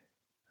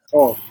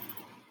 Oh,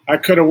 I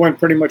could have went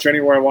pretty much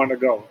anywhere I wanted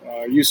to go.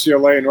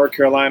 UCLA, North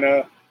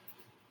Carolina,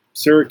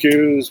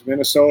 Syracuse,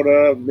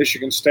 Minnesota,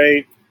 Michigan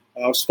State.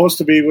 I was supposed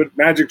to be with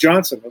Magic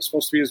Johnson. I was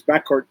supposed to be his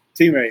backcourt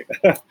teammate.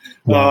 I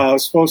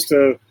was supposed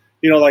to,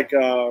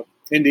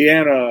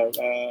 Indiana,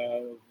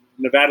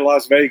 Nevada,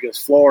 Las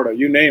Vegas, Florida,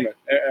 you name it.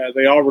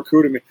 They all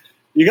recruited me.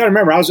 You got to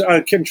remember, I was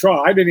a kid in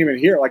Toronto. I didn't even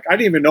hear. I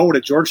didn't even know what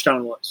a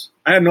Georgetown was.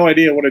 I had no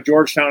idea what a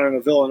Georgetown and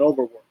a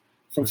Villanova were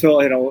from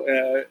Philly,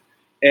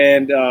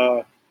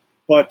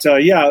 But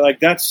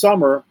that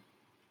summer,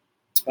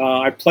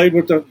 I played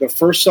with the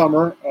first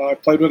summer. I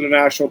played with the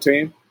national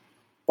team.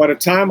 By the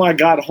time I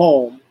got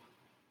home,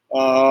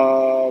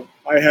 I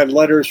had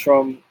letters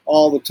from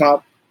all the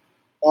top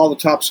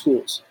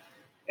schools,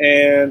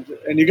 and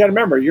you got to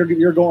remember,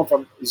 you're going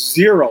from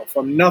zero,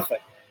 from nothing,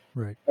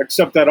 right?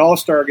 Except that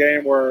All-Star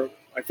game where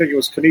I think it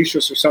was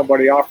Canisius or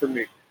somebody offered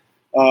me,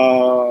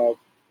 to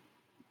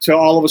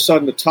all of a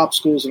sudden the top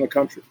schools in the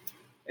country,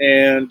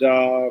 and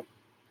then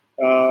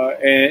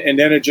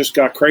it just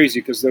got crazy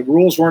because the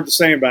rules weren't the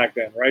same back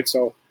then, right?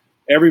 So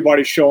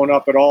everybody's showing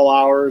up at all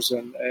hours,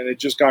 and it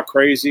just got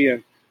crazy.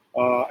 And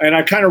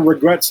I kind of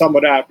regret some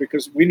of that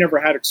because we never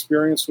had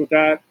experience with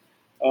that,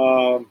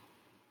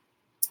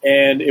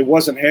 and it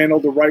wasn't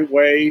handled the right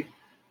way.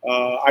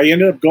 I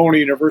ended up going to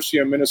University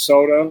of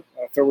Minnesota.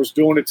 If I was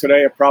doing it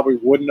today, I probably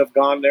wouldn't have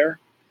gone there.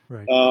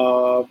 Right.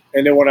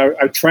 And then when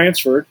I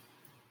transferred,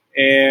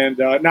 and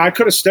now I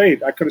could have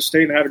stayed. I could have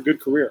stayed and had a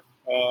good career.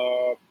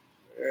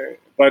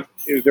 But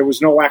there was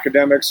no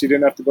academics. You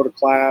didn't have to go to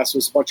class. There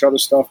was a bunch of other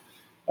stuff.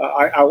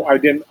 I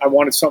didn't. I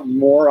wanted something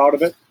more out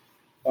of it.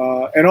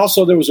 And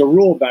also there was a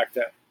rule back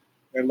then,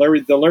 and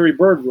the Larry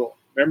Bird rule.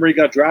 Remember, he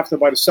got drafted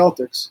by the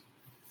Celtics,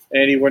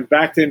 and he went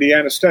back to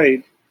Indiana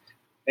State,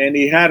 and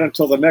the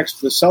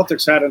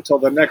Celtics had until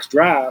the next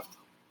draft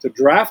to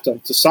draft him,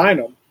 to sign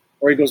him,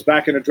 or he goes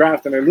back in the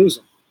draft and they lose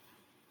him.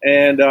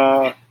 And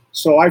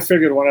so I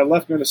figured when I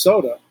left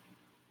Minnesota,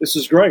 this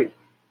is great.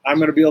 I'm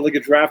going to be able to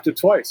get drafted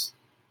twice.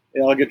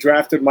 I'll get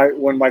drafted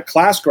when my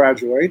class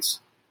graduates,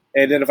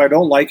 and then if I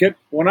don't like it,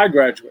 when I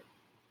graduate.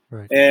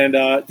 Right. And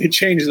they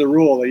changed the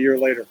rule a year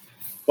later.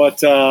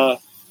 But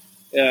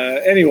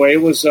anyway,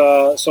 it was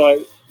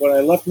when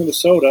I left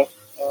Minnesota,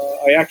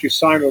 I actually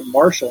signed with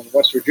Marshall in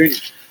West Virginia.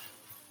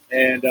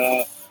 And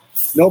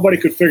nobody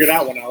could figure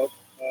that one out,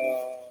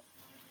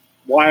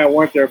 why I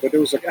went there. But there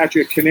was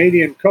actually a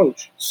Canadian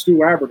coach,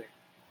 Stu Aberdeen,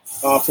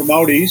 from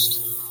out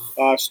east.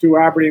 Stu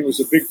Aberdeen was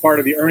a big part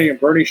of the Ernie and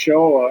Bernie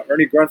show,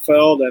 Ernie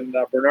Grunfeld and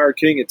Bernard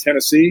King in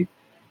Tennessee.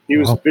 He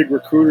was a big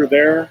recruiter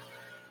there.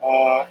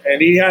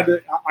 And he had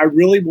to, I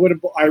really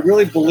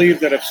believe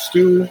that if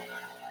Stu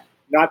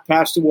not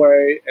passed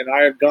away and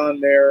I had gone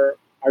there,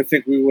 I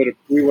think we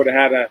would have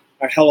had a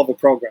hell of a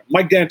program.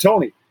 Mike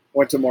D'Antoni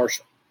went to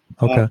Marshall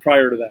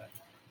prior to that.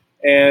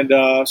 And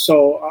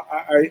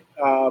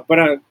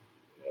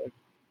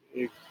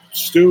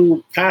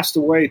Stu passed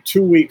away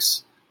 2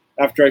 weeks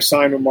after I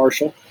signed with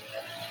Marshall.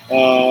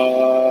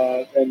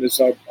 And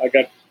I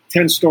got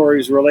 10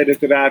 stories related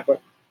to that.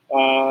 But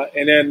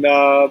and then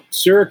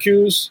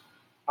Syracuse,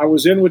 I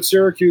was in with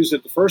Syracuse the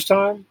first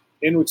time,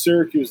 in with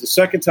Syracuse the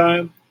second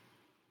time,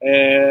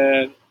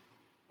 and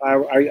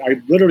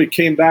I literally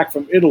came back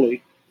from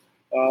Italy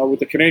with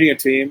the Canadian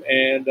team,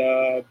 and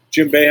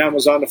Jim Boeheim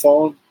was on the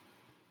phone,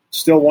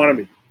 still wanted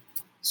me.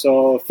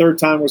 So third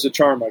time was a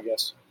charm, I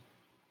guess.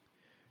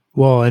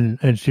 Well,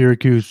 and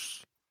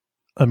Syracuse,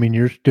 I mean,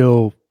 you're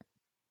still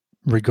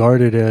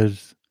regarded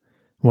as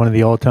one of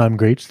the all-time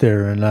greats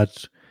there, and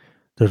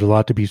there's a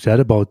lot to be said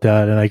about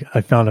that. And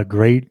I found a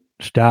great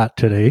stat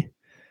today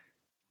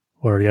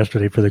or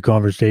yesterday for the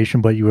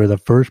conversation, but you were the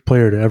first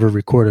player to ever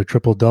record a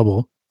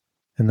triple-double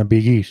in the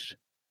Big East.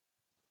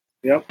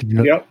 Yep.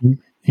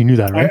 You knew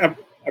that, right?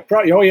 I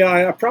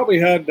probably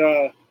had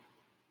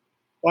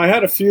I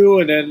had a few,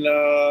 and then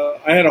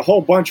I had a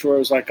whole bunch where it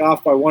was like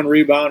off by one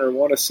rebound or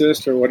one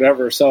assist or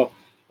whatever. So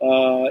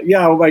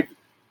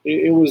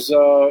it was,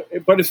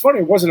 but it's funny.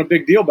 It wasn't a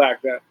big deal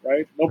back then,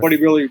 right? Nobody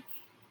really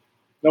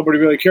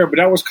cared. But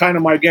that was kind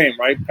of my game,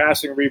 right?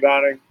 Passing,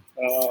 rebounding,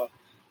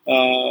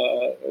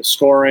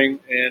 scoring,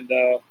 and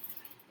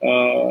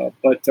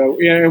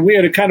we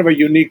had a kind of a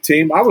unique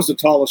team. I was the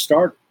tallest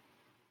starter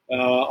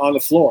on the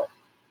floor,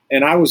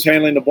 and I was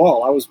handling the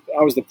ball. I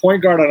was the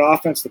point guard on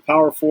offense, the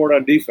power forward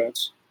on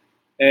defense,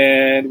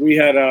 and we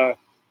had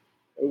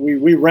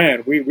we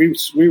ran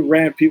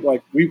people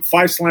like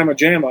five slamma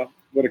jamma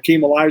with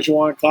Akeem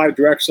Olajuwon, Clyde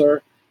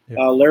Drexler,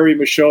 Larry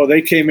Michaud.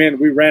 They came in.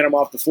 We ran them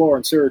off the floor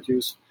in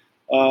Syracuse.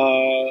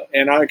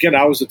 And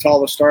I was the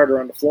tallest starter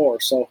on the floor.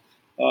 So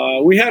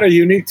we had a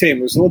unique team.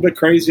 It was a little bit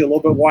crazy, a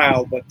little bit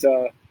wild, but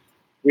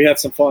we had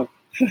some fun.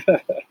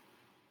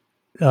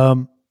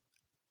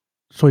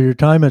 So your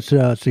time at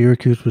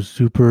Syracuse was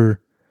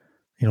super,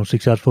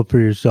 successful for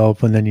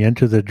yourself, and then you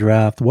enter the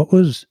draft. What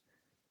was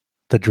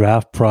the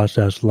draft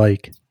process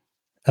like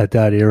at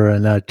that era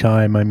and that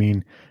time? I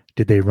mean,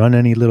 did they run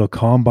any little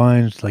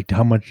combines? Like,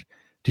 how much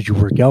did you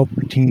work out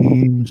for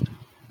teams?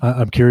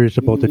 I'm curious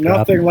about the draft.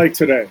 Nothing like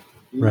today.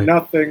 Right.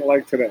 Nothing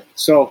like today.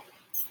 So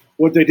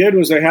what they did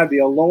was they had the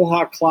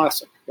Aloha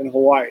Classic in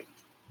Hawaii,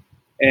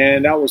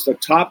 and that was the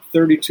top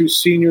 32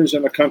 seniors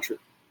in the country,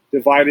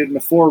 divided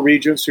into 4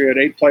 regions. So you had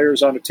 8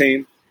 players on the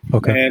team.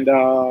 Okay. And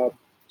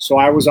so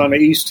I was on the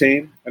East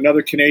team.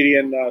 Another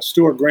Canadian,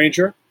 Stuart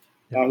Granger,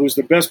 who's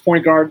the best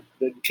point guard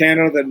in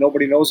Canada that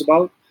nobody knows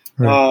about.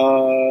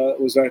 Right.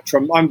 Was an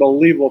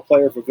unbelievable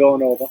player for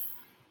Villanova.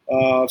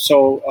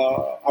 So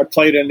I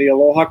played in the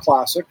Aloha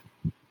Classic.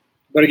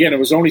 But again, it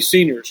was only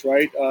seniors,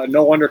 right?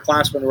 No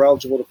underclassmen were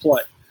eligible to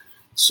play.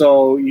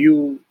 So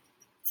you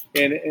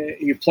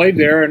played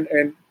there,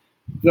 and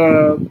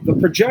the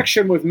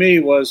projection with me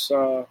was,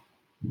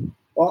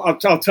 I'll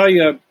tell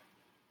you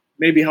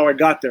maybe how I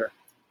got there.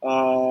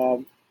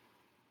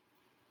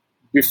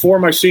 Before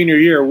my senior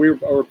year, we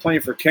were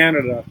playing for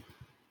Canada,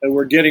 and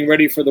we're getting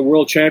ready for the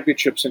World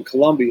Championships in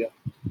Columbia,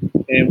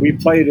 and we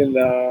played in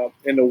the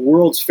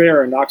World's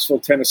Fair in Knoxville,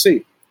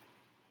 Tennessee.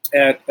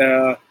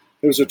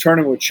 There was a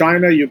tournament with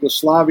China,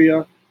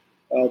 Yugoslavia,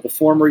 the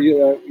former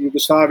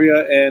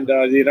Yugoslavia, and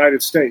the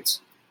United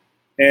States.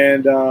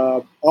 And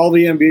all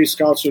the NBA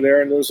scouts were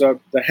there, and there was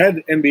the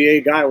head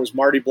NBA guy was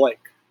Marty Blake.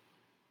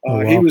 Wow.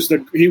 He was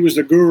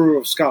the guru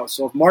of scouts.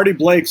 So if Marty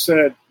Blake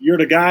said, "You're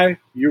the guy,"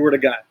 you were the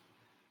guy.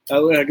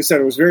 Like I said,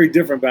 it was very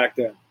different back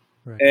then.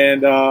 Right.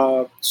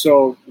 And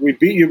so we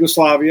beat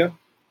Yugoslavia,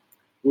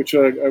 which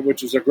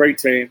was a great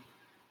team.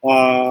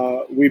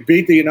 We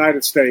beat the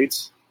United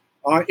States.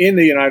 In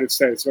the United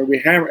States, where we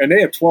hammered, and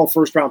they had 12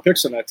 first-round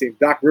picks on that team.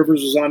 Doc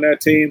Rivers was on that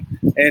team,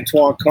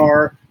 Antoine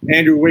Carr,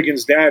 Andrew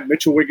Wiggins' dad,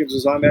 Mitchell Wiggins,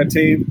 was on that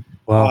team.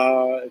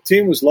 Wow. The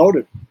team was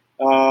loaded,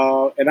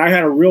 and I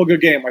had a real good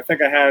game. I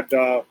think I had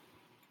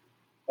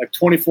like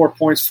 24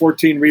 points,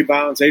 14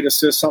 rebounds, 8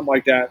 assists, something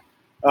like that.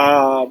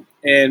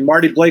 And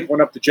Marty Blake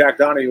went up to Jack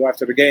Donahue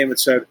after the game and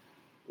said,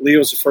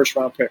 Leo's a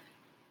first-round pick.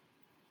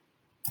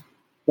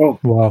 Boom.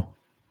 Wow.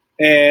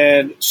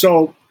 And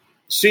so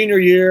senior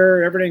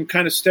year, everything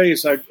kind of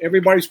stays.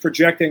 Everybody's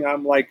projecting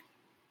I'm like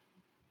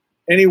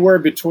anywhere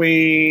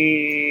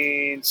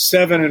between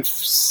 7 and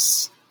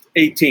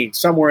 18,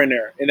 somewhere in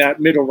there, in that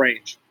middle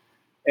range.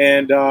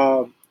 And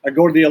I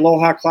go to the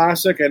Aloha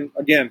Classic, and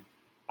again,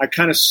 I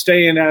kind of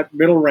stay in that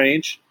middle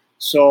range.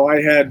 So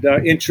I had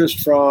interest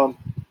from,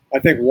 I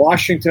think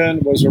Washington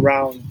was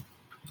around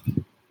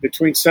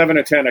between 7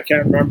 and 10. I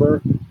can't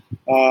remember.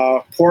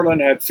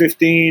 Portland had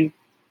 15.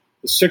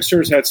 The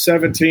Sixers had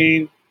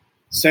 17.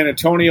 San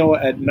Antonio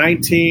at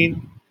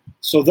 19.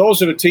 So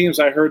those are the teams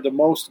I heard the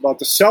most about.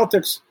 The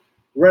Celtics,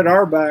 Red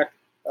Auerbach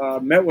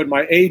met with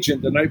my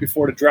agent the night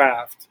before the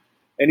draft,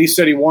 and he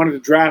said he wanted to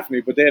draft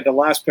me, but they had the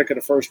last pick of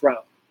the first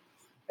round.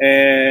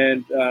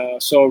 And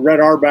so Red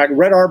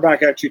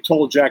Auerbach actually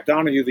told Jack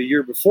Donahue the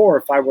year before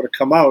if I would have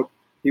come out,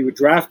 he would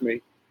draft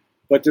me.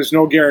 But there's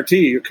no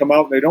guarantee. You come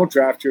out and they don't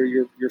draft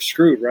you, you're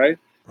screwed, right?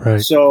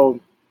 Right. So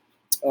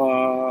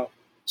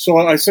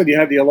I said you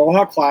had the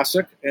Aloha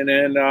Classic, and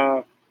then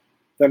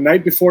the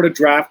night before the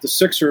draft, the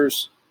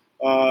Sixers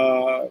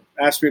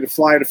asked me to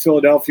fly to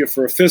Philadelphia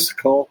for a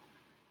physical,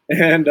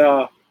 and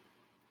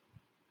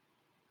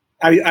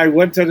I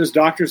went to his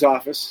doctor's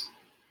office.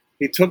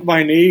 He took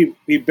my knee,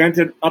 he bent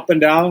it up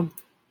and down.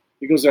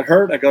 He goes, "It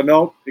hurt?" I go,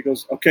 "No." He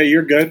goes, "Okay,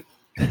 you're good."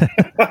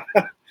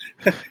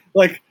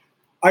 Like,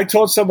 I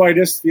told somebody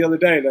this the other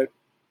day, that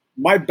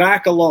my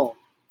back alone,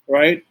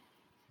 right?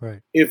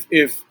 Right. If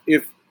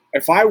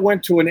I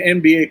went to an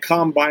NBA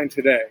combine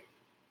today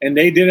and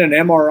they did an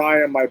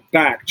MRI on my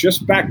back,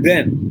 just back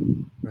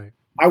then, right,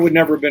 I would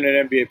never have been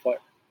an NBA player.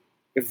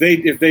 If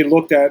they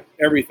looked at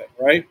everything,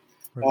 right?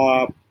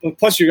 But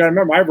plus, you got to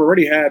remember, I've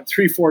already had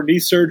 3-4 knee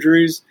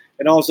surgeries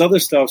and all this other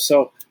stuff.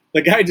 So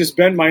the guy just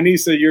bent my knee,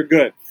 said, "You're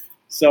good."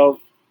 So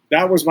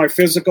that was my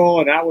physical,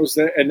 and that was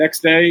and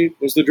next day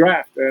was the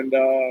draft, and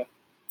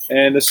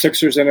the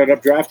Sixers ended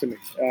up drafting me.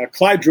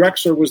 Clyde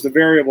Drexler was the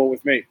variable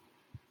with me.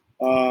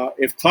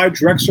 If Clyde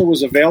Drexler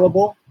was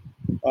available,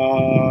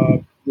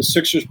 the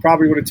Sixers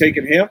probably would have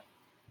taken him.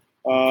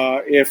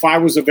 If I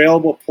was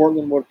available,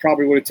 Portland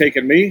probably would have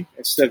taken me.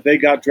 Instead, they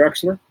got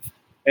Drexler.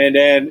 And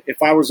then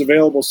if I was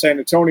available, San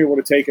Antonio would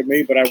have taken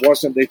me, but I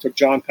wasn't. They took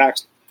John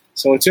Paxson.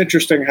 So it's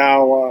interesting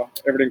how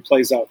everything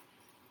plays out.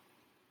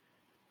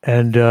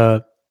 And,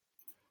 I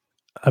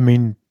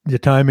mean, the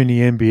time in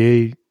the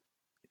NBA,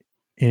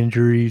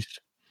 injuries,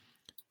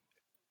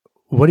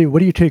 what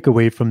do you take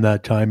away from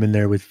that time in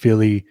there with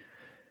Philly,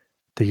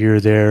 the year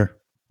there,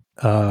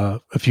 a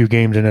few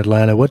games in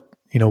Atlanta?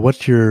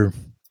 What's your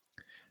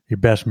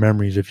best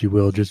memories, if you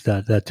will, just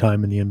that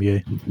time in the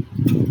NBA?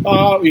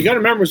 You got to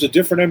remember, it's a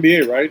different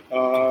NBA, right?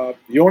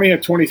 You only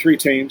had 23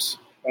 teams.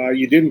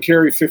 You didn't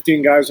carry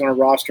 15 guys on a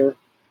roster.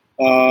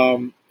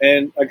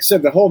 And like I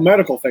said, the whole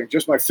medical thing,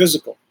 just my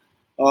physical.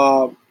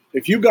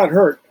 If you got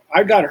hurt,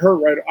 I got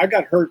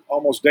hurt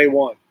almost day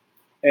one,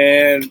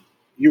 and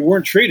you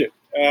weren't treated.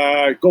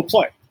 Go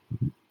play.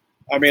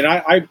 I mean,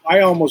 I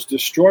almost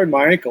destroyed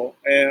my ankle,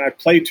 and I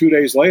played 2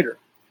 days later.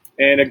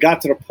 And it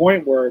got to the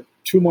point where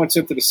 2 months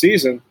into the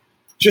season,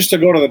 just to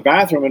go to the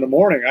bathroom in the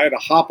morning, I had to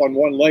hop on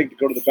one leg to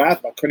go to the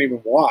bathroom. I couldn't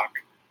even walk.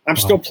 I'm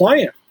still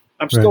playing.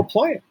 Still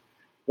playing,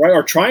 right?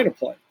 Or trying to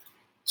play.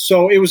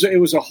 So it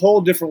was a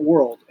whole different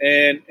world.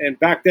 And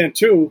back then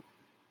too,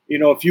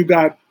 if you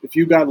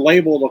got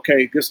labeled,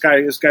 okay, this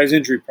guy's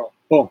injury prone,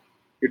 boom,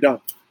 you're done.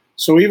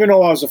 So even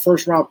though I was a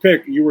first round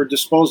pick, you were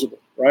disposable,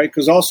 right?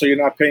 Because also you're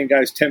not paying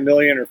guys $10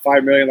 million or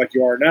 $5 million like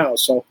you are now.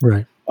 So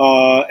right.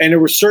 And there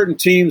were certain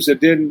teams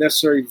that didn't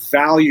necessarily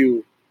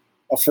value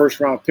a first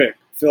round pick.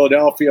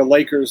 Philadelphia,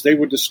 Lakers, they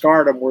would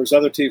discard them, whereas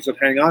other teams would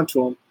hang on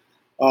to them.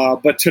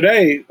 But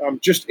today,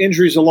 just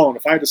injuries alone.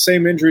 If I had the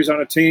same injuries on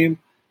a team,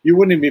 you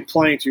wouldn't even be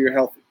playing till you're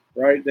healthy,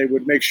 right? They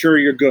would make sure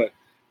you're good.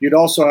 You'd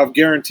also have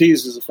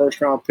guarantees as a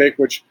first-round pick,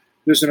 which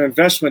there's an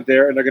investment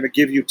there, and they're going to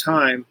give you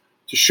time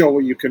to show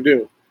what you can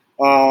do.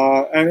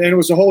 And it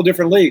was a whole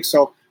different league.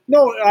 So,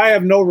 no, I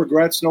have no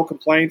regrets, no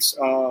complaints.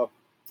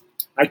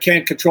 I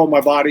can't control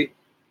my body,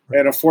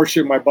 and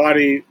unfortunately, my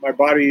body.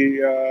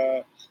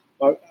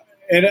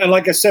 And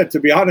like I said, to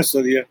be honest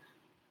with you,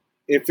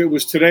 if it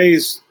was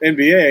today's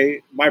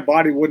NBA, my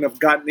body wouldn't have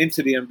gotten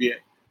into the NBA.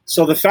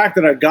 So the fact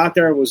that I got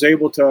there, was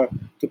able to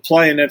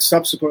play, and then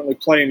subsequently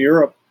play in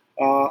Europe,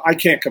 I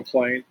can't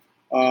complain.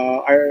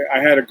 I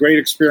had a great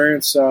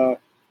experience.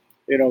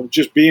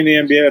 Just being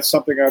in the NBA, that's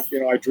something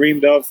I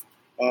dreamed of.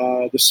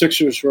 The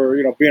Sixers were,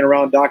 being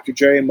around Dr.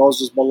 J and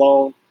Moses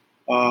Malone.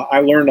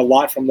 I learned a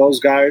lot from those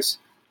guys.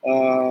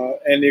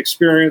 And the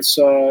experience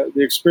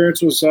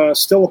was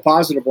still a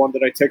positive one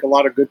that I take a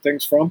lot of good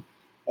things from.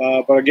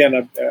 But again,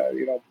 I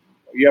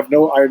have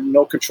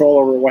no control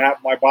over what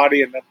happened to my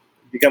body, and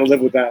you got to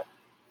live with that.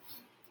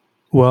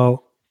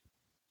 Well,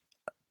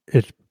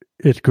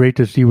 it's great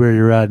to see where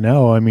you're at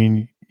now. I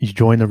mean, you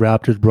joined the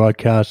Raptors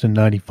broadcast in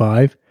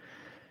 '95,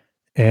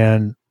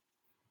 and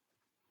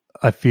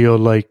I feel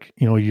like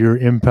your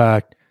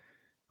impact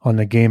on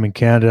the game in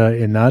Canada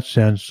in that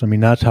sense. I mean,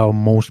 that's how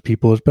most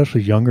people,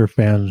 especially younger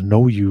fans,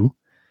 know you.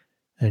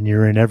 And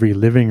you're in every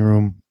living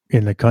room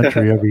in the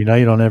country every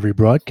night on every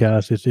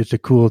broadcast. It's a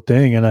cool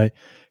thing. And I,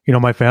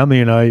 my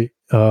family and I,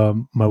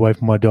 my wife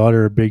and my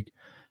daughter are big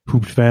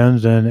hoops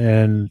fans,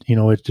 and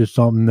it's just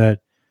something that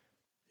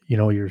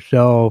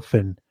yourself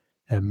and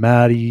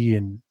Maddie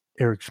and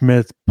Eric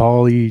Smith,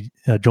 Paulie,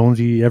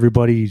 Jonesy,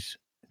 everybody's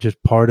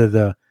just part of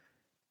the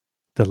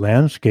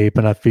landscape.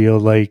 And I feel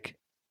like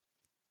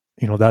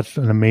that's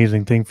an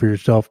amazing thing for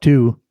yourself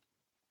too.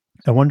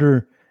 I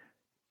wonder,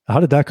 how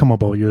did that come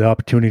about? The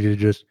opportunity to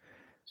just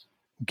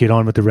get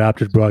on with the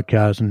Raptors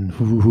broadcast, and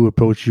who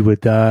approached you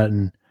with that?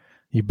 And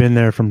you've been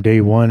there from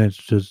day one. It's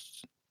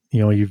just,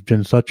 you've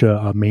been such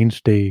a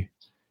mainstay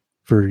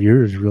for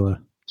years, really.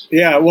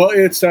 Yeah, well,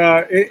 it's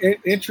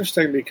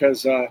interesting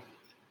because I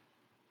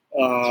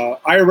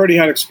already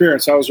had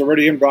experience. I was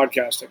already in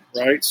broadcasting,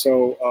 right?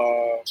 So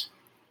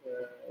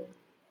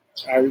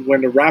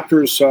when the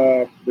Raptors,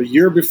 the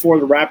year before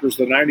the Raptors,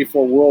 the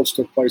 '94 Worlds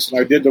took place, and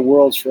I did the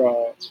Worlds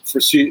for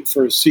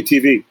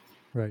CTV.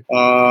 Right.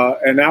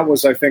 And that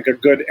was, I think, a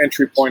good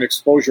entry point,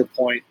 exposure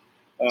point,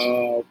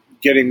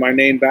 getting my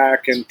name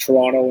back in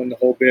Toronto and the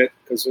whole bit,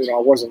 because I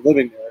wasn't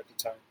living there at the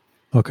time.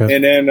 Okay.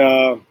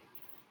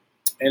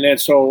 And then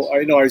so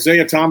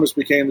Isaiah Thomas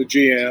became the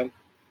GM.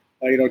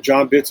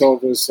 John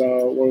Bittle was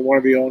one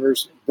of the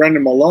owners.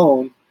 Brendan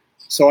Malone.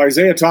 So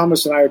Isaiah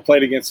Thomas and I had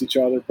played against each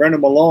other.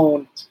 Brendan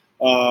Malone,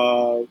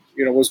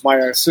 was my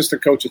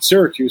assistant coach at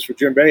Syracuse for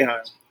Jim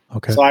Boeheim.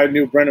 Okay. So I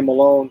knew Brendan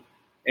Malone.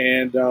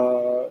 And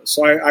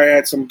so I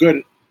had some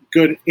good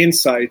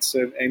insights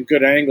and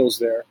good angles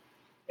there,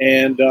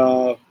 and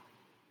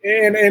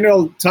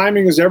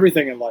timing is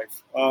everything in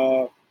life.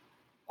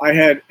 I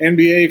had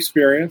NBA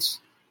experience,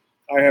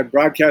 I had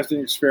broadcasting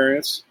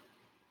experience,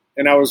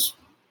 and I was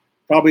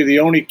probably the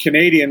only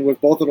Canadian with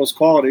both of those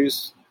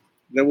qualities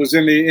that was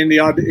in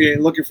the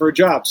looking for a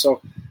job. So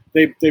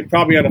they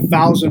probably had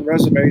 1,000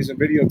 resumes and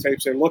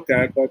videotapes they looked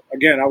at, but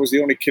again, I was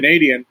the only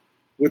Canadian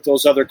with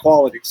those other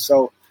qualities.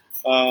 So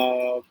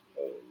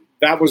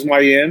that was my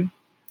in.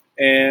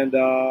 And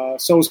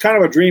so it was kind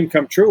of a dream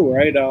come true,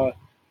 right?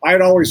 I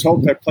had always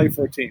hoped I'd play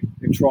for a team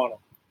in Toronto.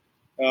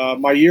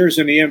 My years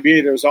in the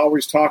NBA, there was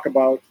always talk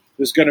about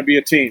there's going to be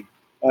a team.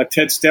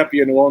 Ted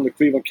Stepien, who owned the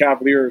Cleveland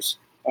Cavaliers,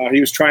 he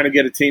was trying to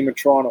get a team in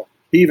Toronto.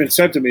 He even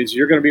said to me,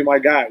 "You're going to be my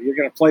guy. You're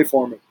going to play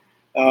for me."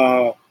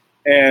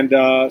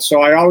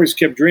 So I always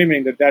kept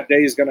dreaming that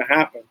day is going to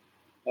happen.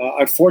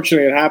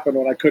 Unfortunately, it happened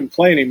when I couldn't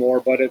play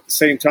anymore. But at the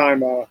same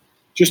time,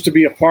 just to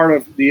be a part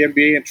of the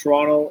NBA in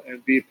Toronto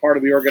and be a part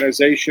of the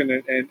organization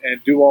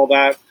and do all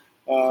that,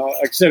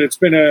 like I said, it's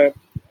been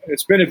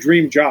a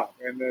dream job,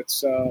 and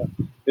it's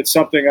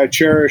something I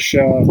cherish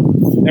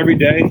every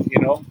day.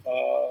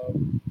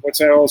 What's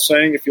that old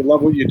saying? If you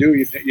love what you do,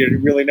 you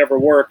really never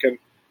work. And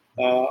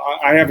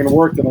I haven't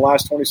worked in the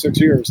last 26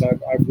 years.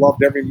 I've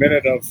loved every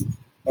minute of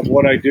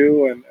what I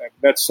do, and I've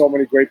met so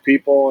many great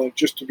people, and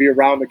just to be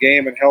around the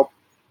game and help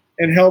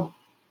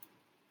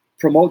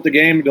promote the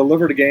game and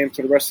deliver the game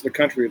to the rest of the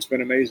country. It's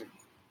been amazing.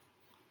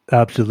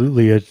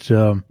 Absolutely. It's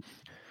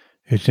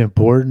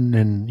important,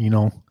 and,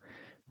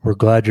 we're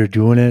glad you're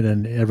doing it,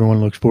 and everyone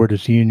looks forward to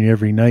seeing you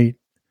every night.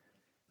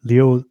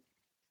 Leo,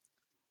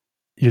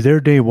 you're there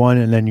day one,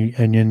 and then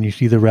you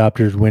see the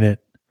Raptors win it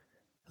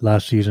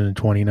last season in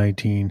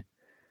 2019.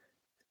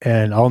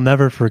 And I'll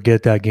never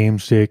forget that game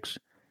 6,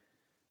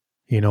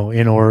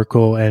 in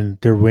Oracle, and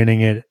they're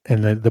winning it,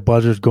 and the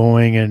buzzer's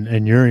going,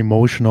 and you're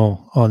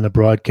emotional on the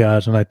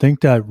broadcast. And I think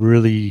that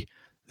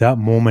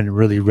moment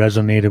really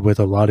resonated with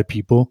a lot of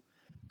people,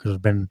 because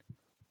it's been,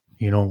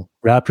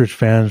 Raptors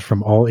fans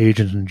from all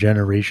ages and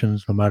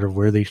generations, no matter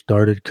where they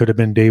started. Could have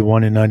been day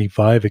one in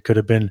 95. It could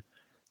have been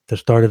the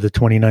start of the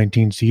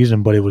 2019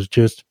 season, but it was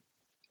just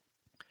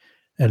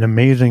an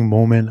amazing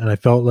moment. And I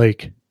felt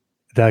like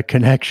that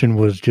connection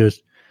was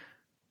just,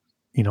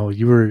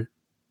 you were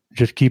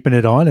just keeping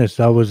it honest.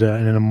 That was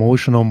an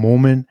emotional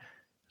moment,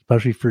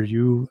 especially for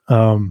you.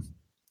 Can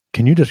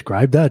you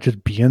describe that?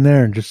 Just being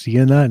there and just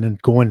seeing that, and then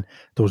going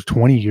those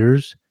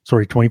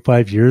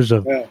 25 years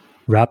of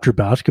Raptor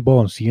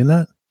basketball and seeing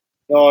that?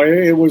 No,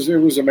 it was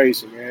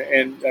amazing,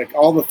 and like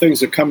all the things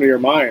that come to your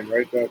mind,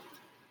 right? That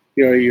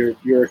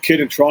you're a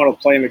kid in Toronto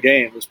playing the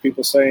game. There's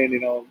people saying,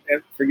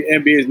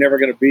 NBA is never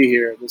going to be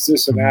here. There's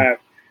this and that.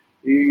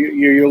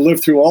 You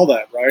live through all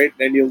that, right?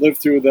 And you live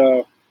through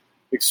the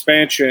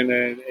expansion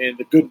and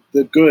the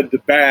good,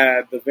 the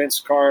bad, the Vince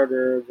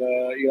Carter,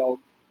 the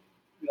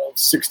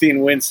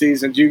 16 win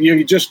seasons.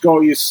 You just go,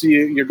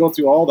 you go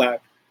through all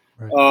that.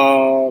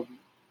 Right.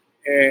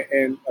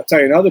 And I'll tell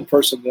you another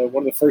person,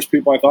 one of the first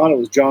people I thought of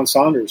was John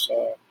Saunders.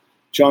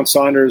 John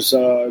Saunders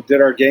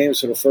did our games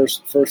for the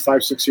first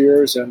 5-6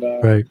 years, and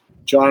right.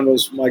 John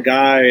was my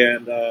guy,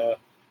 and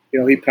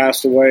he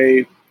passed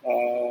away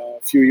a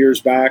few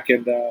years back,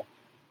 and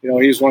he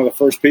was one of the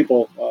first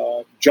people.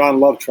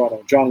 John loved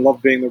Toronto. John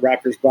loved being the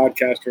Raptors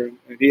broadcaster,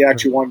 and he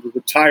actually wanted to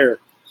retire.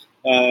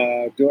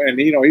 And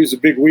he was a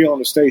big wheel in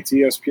the States,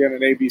 ESPN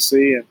and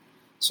ABC, and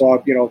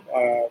so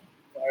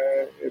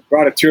it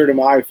brought a tear to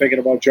my eye thinking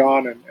about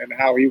John and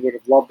how he would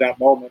have loved that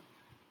moment.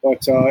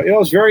 But it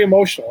was very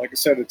emotional. Like I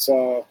said, it's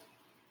when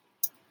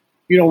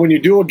you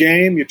do a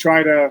game, you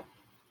try to,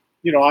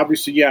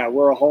 obviously, yeah,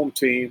 we're a home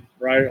team,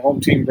 right?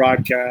 Home team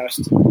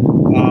broadcast.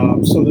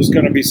 So there's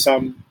going to be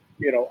some,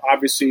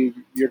 obviously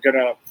you're going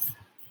to.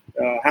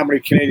 How many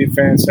Canadian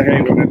fans say,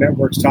 hey, when the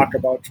networks talk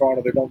about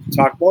Toronto, they don't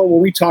talk, well,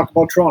 we talk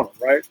about Toronto,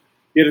 right?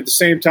 Yet at the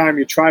same time,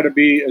 you try to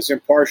be as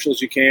impartial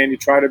as you can. You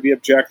try to be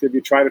objective.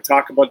 You try to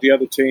talk about the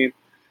other team.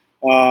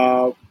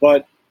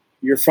 But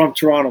you're from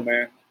Toronto,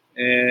 man,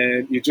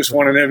 and you just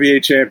won an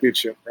NBA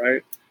championship,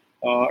 right?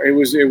 It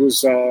was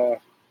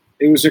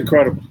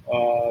incredible.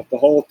 The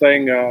whole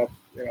thing, like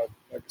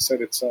I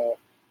said,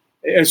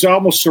 it's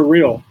almost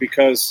surreal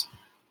because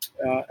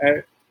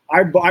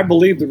I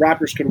believed the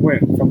Raptors could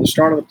win from the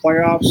start of the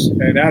playoffs,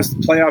 and as the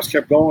playoffs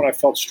kept going, I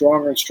felt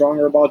stronger and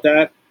stronger about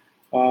that.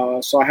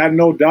 So I had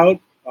no doubt.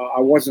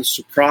 I wasn't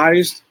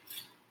surprised,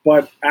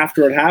 but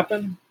after it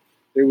happened,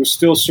 it was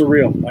still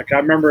surreal. Like I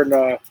remember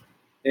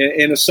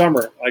in the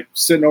summer, like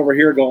sitting over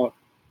here going,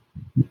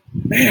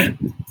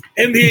 "Man,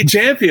 NBA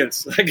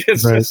champions!" Like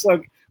it's right. just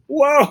like,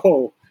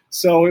 whoa.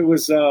 So it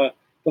was the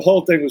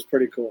whole thing was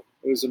pretty cool.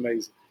 It was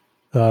amazing.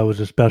 It was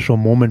a special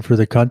moment for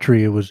the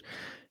country. It was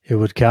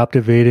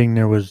captivating.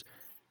 There was,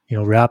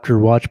 Raptor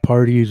watch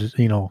parties,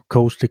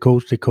 coast to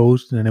coast to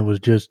coast, and it was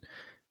just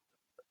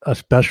a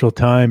special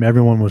time.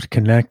 Everyone was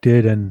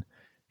connected, and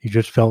you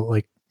just felt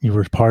like you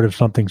were part of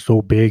something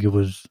so big. It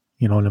was,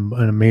 an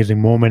amazing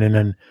moment. And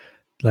then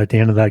at the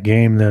end of that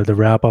game, the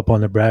wrap up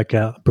on the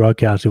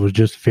broadcast, it was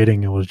just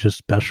fitting. It was just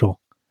special.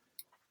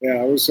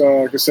 Yeah, it was,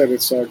 like I said,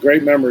 it's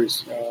great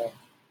memories.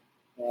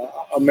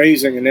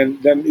 Amazing.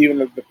 And then even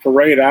the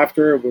parade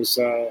after, it was,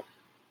 like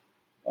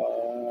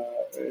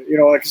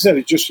I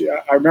said,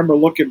 I remember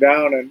looking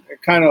down and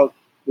kind of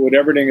with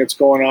everything that's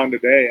going on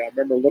today, I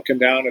remember looking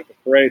down at the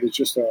parade. It's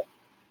just a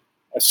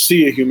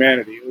sea of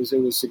humanity. It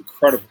was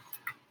incredible.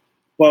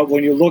 But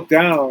when you look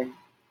down,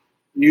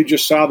 you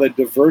just saw the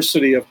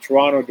diversity of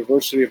Toronto,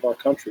 diversity of our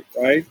country,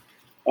 right?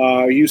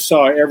 You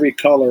saw every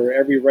color,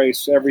 every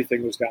race,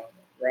 everything was down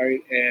there,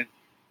 right?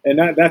 And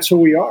that's who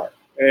we are.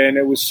 And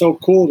it was so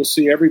cool to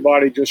see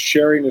everybody just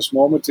sharing this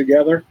moment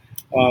together.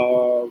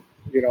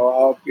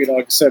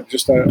 Like I said,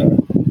 just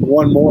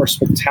one more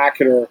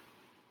spectacular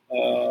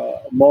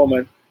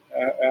moment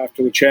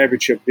after the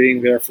championship,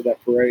 being there for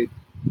that parade.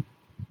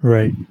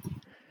 Right.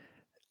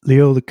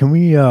 Leo, can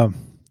we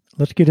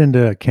let's get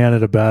into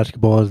Canada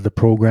basketball as the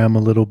program a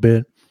little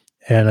bit,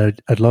 and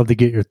I'd love to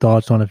get your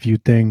thoughts on a few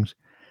things.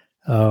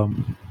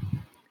 When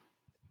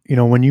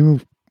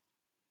you've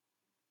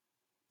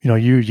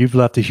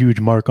left a huge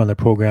mark on the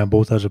program,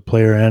 both as a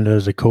player and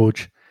as a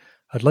coach.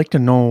 I'd like to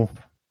know,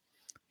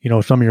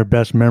 some of your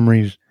best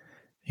memories,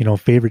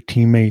 favorite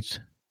teammates,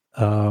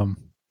 and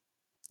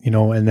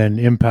then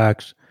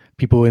impacts,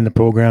 people in the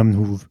program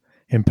who've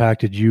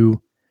impacted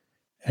you.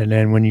 And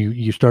then when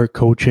you start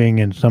coaching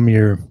and some of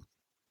your,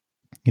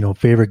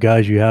 favorite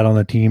guys you had on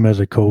the team as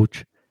a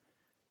coach,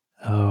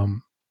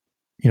 can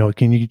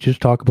you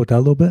just talk about that a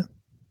little bit?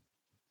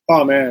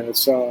 Oh man,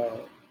 it's,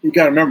 you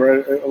got to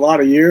remember a lot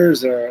of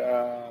years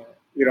there.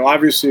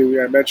 Obviously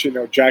I mentioned,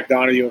 Jack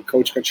Donahue and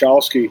Coach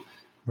Konchalski,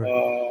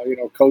 right.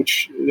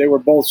 Coach, they were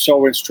both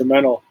so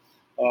instrumental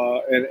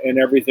in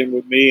everything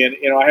with me. And,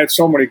 I had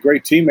so many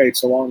great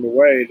teammates along the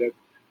way that,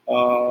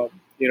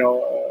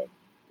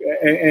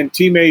 and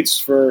teammates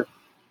for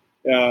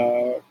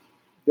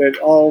that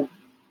all,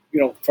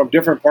 from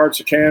different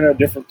parts of Canada,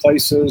 different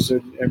places,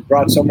 and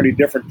brought so many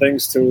different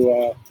things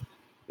to,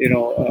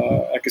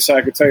 like I said,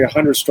 I could tell you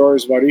 100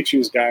 stories about each of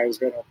these guys.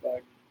 Got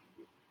a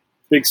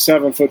big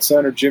 7-foot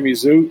center, Jimmy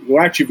Zoot, who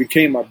actually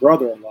became my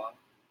brother-in-law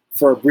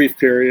for a brief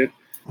period.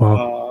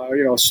 Wow.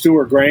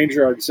 Stuart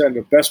Granger, like I said,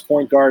 the best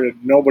point guard that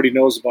nobody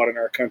knows about in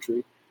our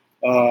country.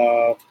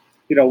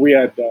 We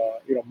had,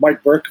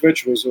 Mike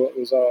Berkovich was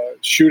a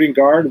shooting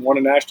guard and won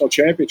a national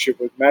championship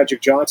with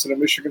Magic Johnson at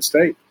Michigan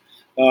State.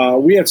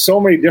 We had so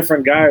many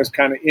different guys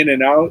kind of in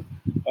and out,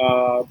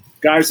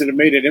 guys that have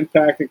made an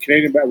impact in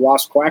Canadian,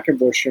 Ross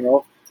Quackenbush,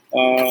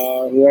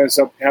 who ends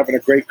up having a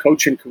great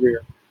coaching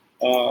career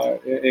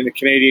in the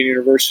Canadian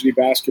University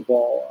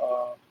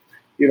basketball.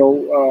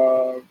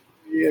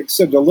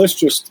 Except the list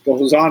just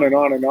goes on and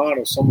on and on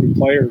of so many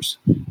players.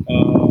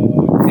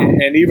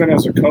 And even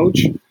as a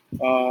coach,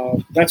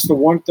 that's the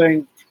one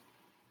thing.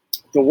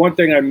 The one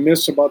thing I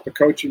miss about the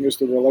coaching is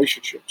the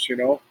relationships.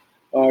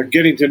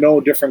 Getting to know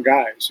different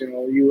guys.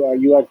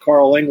 You had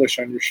Carl English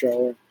on your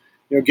show,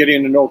 and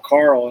getting to know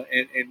Carl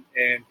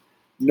and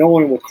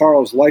knowing what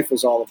Carl's life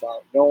was all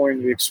about,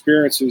 knowing the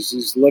experiences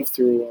he's lived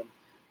through,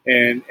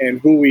 and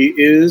who he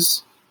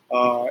is,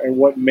 and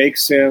what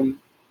makes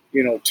him,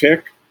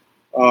 tick.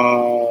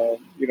 I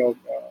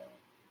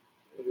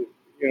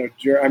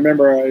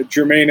remember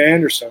Jermaine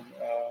Anderson.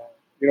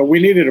 We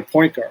needed a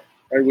point guard.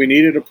 Right? We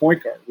needed a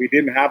point guard. We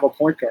didn't have a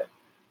point guard.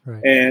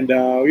 Right. And,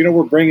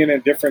 we're bringing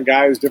in different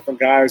guys.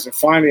 And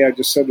finally, I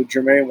just said to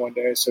Jermaine one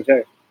day, I said,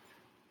 hey,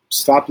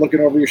 stop looking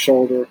over your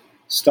shoulder.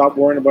 Stop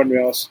worrying about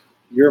anybody else.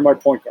 You're my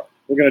point guard.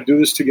 We're going to do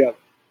this together.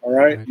 All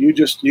right? You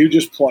just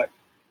play.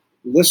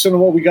 Listen to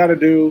what we got to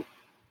do.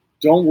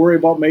 Don't worry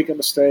about making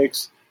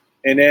mistakes.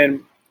 And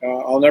then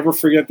I'll never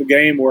forget the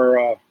game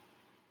where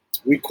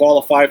we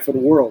qualified for the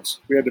Worlds.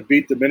 We had to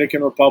beat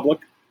Dominican Republic.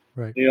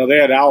 Right. They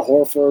had Al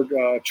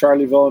Horford,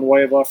 Charlie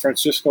Villanueva,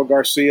 Francisco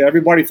Garcia.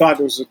 Everybody thought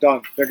it was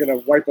done. They're going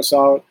to wipe us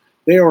out.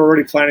 They were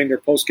already planning their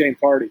post-game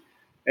party.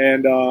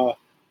 And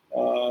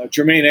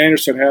Jermaine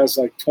Anderson has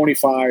like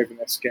 25 in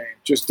this game,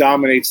 just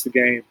dominates the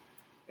game.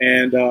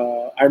 And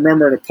I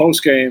remember in a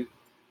post-game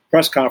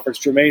press conference,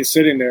 Jermaine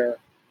sitting there,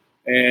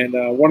 and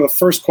one of the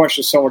first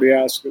questions somebody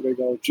asked, they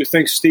go, "Do you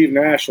think Steve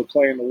Nash will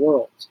play in the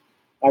Worlds?"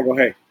 I go,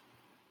 "Hey,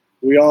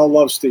 we all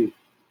love Steve.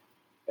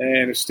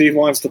 And if Steve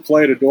wants to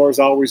play, the door's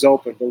always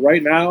open. But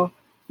right now,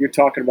 you're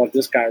talking about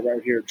this guy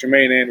right here,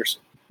 Jermaine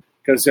Anderson,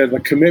 because of the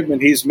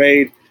commitment he's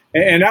made."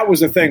 And that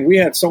was the thing. We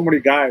had so many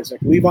guys. Like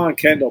Levon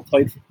Kendall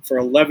played for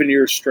 11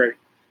 years straight.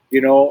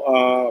 We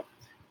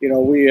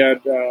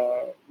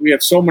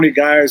had so many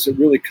guys that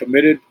really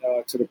committed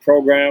to the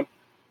program.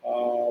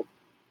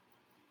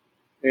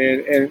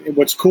 And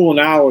what's cool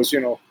now is,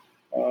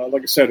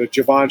 like I said, a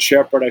Javon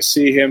Shepard, I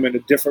see him in a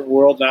different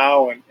world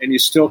now, and you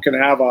still can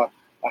have a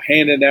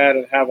hand in that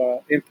and have an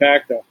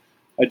impact.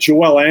 A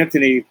Joel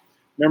Anthony,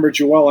 remember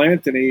Joel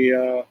Anthony,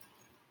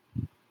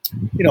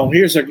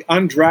 here's an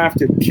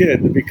undrafted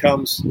kid that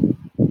becomes,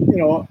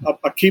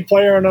 a key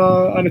player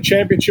on a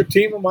championship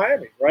team in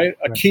Miami, right?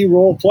 A key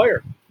role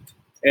player.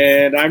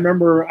 And I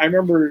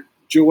remember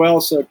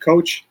Joel's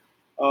coach,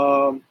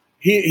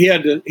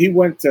 he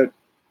went to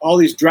all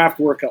these draft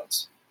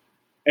workouts,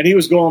 and he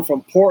was going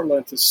from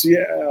Portland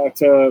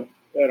to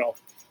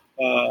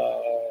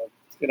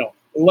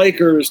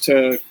Lakers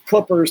to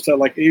Clippers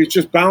to he was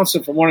just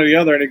bouncing from one to the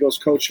other. And he goes,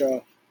 "Coach,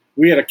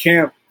 we had a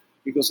camp."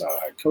 He goes,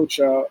 "Coach,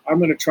 I'm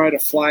going to try to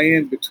fly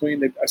in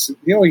between the." I said,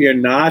 "You're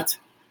not.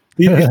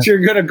 You're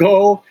going to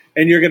go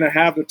and you're going to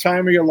have the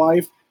time of your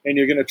life, and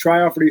you're going to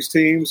try out for these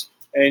teams,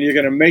 and you're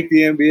going to make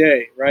the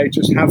NBA, right?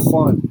 Just have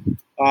fun."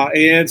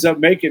 He ends up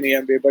making the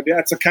NBA, but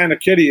that's the kind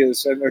of kid he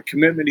is, and the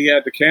commitment he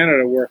had to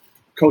Canada. Where,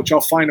 "Coach,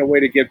 I'll find a way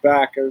to get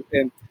back."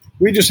 And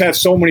we just had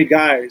so many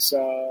guys.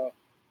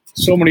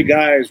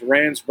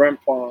 Rans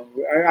Brempong.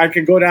 I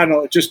could go down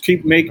and just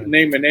keep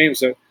naming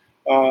names that.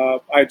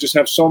 I just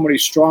have so many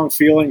strong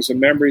feelings and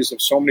memories of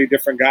so many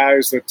different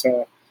guys that,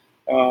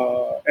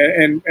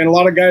 and a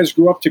lot of guys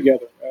grew up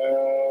together,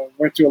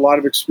 went through a lot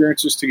of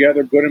experiences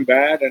together, good and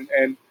bad,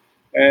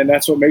 and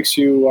that's what makes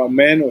you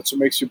men. That's what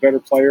makes you better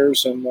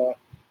players. And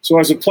so,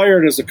 as a player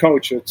and as a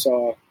coach, it's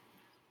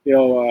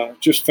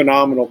just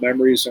phenomenal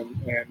memories and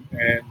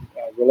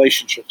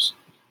relationships.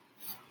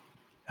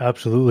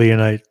 Absolutely,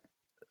 and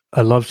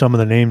I love some of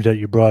the names that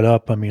you brought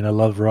up. I mean, I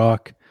love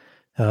Rock.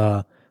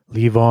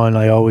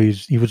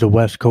 Levon, he was a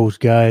West Coast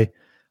guy.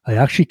 I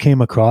actually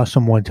came across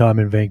him one time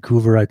in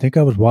Vancouver. I think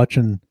I was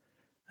watching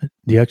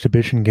the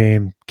exhibition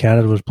game.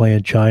 Canada was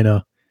playing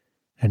China,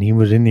 and he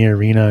was in the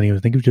arena, and I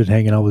think he was just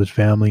hanging out with his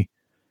family.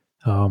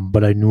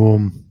 But I knew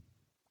him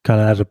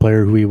kind of as a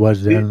player who he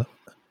was then.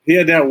 He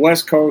had that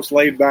West Coast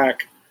laid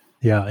back.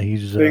 Yeah,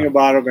 he's thing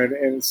about him, and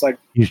it's like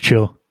he's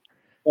chill.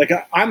 Like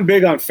I'm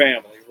big on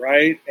family,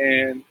 right?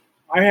 And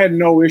I had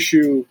no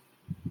issue.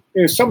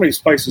 Some of these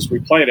places we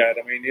played at,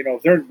 I mean,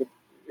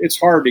 it's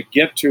hard to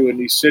get to in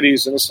these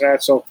cities and this and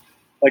that. So,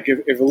 like,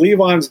 if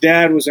Levon's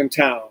dad was in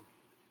town,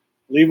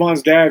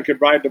 Levon's dad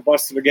could ride the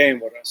bus to the game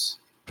with us.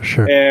 For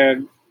sure.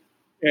 And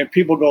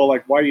people go,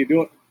 like, "Why are you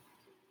doing it?"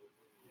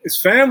 It's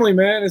family,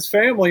 man. It's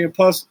family. And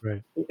plus,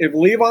 if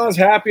Levon's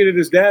happy that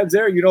his dad's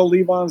there,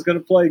 Levon's going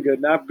to play good.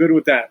 And I'm good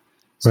with that.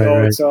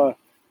 So it's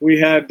we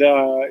had,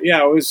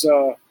 it was.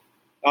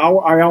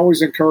 I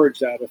always encourage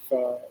that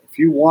if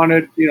you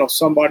wanted,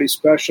 somebody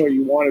special,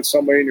 you wanted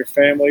somebody in your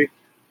family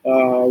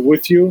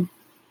with you,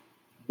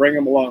 bring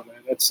them along, man.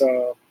 That's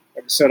like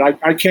I said,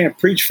 I can't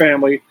preach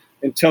family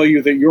and tell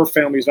you that your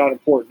family is not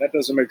important. That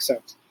doesn't make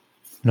sense.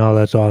 No,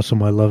 that's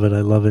awesome. I love it.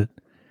 I love it.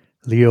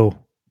 Leo,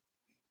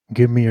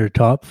 give me your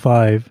top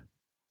 5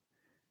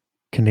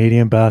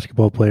 Canadian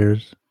basketball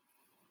players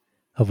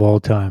of all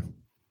time.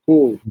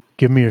 Cool.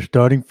 Give me your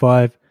starting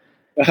 5.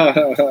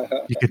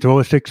 You could throw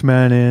a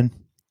 6-man in,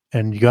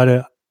 and you got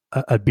to.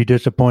 I'd be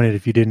disappointed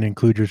if you didn't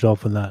include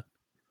yourself in that.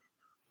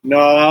 No,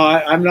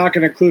 I'm not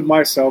going to include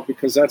myself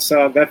because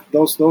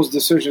those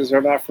decisions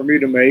are not for me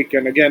to make.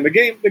 And again, the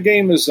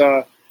game is,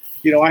 I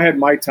had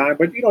my time,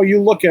 but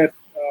you look at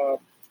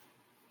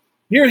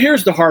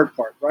here's the hard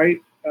part, right?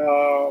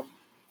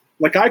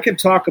 Like I can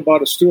talk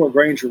about a Stuart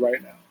Granger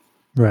right now,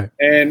 right?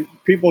 And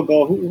people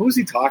go, "Who's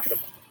he talking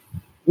about?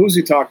 Who's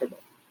he talking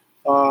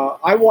about?"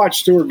 I watched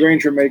Stuart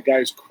Granger make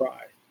guys cry.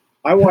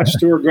 I watched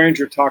Stuart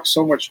Granger talk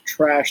so much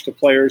trash to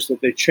players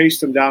that they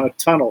chased him down a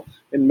tunnel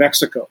in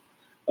Mexico.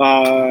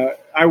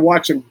 I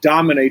watched him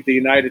dominate the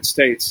United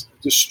States.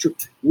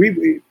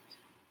 We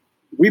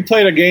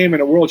played a game in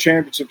the World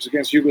Championships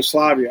against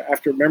Yugoslavia.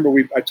 Remember,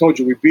 I told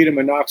you we beat them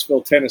in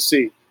Knoxville,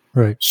 Tennessee.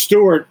 Right.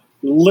 Stuart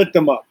lit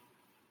them up,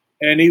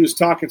 and he was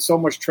talking so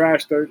much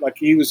trash there, like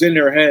he was in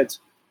their heads.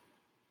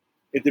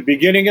 At the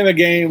beginning of the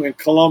game in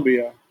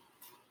Colombia,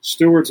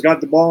 Stewart's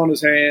got the ball in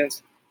his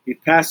hands. He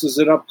passes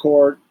it up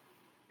court.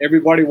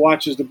 Everybody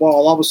watches the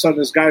ball. All of a sudden,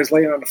 this guy's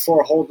laying on the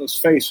floor holding his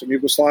face from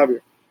Yugoslavia.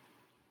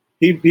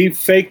 He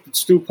faked that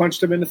Stu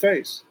punched him in the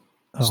face.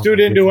 Stu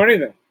didn't do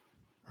anything.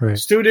 Right.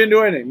 Stu didn't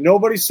do anything.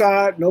 Nobody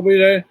saw it. Nobody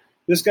there.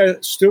 This guy,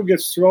 Stu,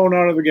 gets thrown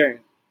out of the game.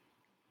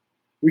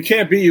 We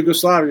can't beat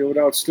Yugoslavia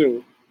without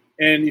Stu.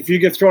 And if you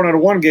get thrown out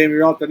of one game,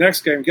 you're out the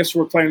next game. Guess who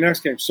we're playing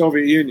next game?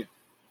 Soviet Union.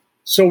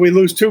 So we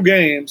lose 2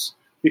 games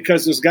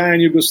because this guy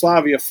in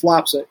Yugoslavia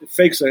flops it,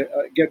 fakes it,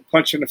 get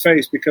punched in the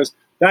face, because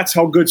that's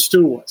how good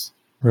Stu was.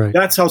 Right.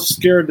 That's how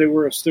scared they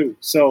were of Stu.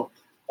 So,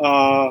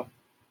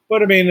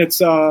 but I mean,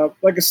 it's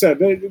like I said,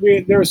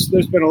 there's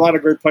been a lot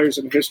of great players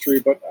in history,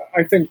 but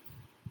I think,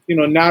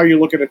 now you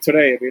look at it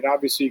today. I mean,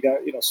 obviously you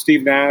got,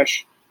 Steve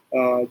Nash,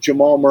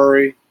 Jamal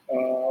Murray,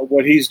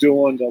 what he's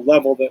doing, the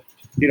level that,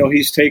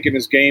 he's taken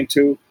his game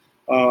to.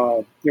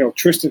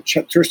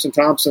 Tristan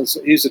Thompson,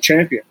 he's a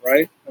champion,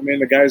 right? I mean,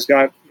 the guy's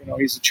got,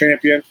 he's a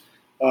champion.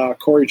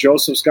 Corey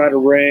Joseph's got a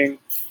ring.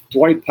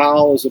 Dwight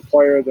Powell is a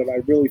player that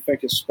I really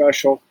think is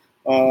special.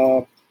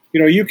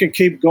 You can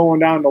keep going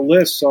down the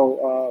list.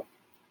 So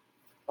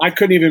I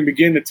couldn't even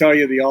begin to tell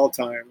you the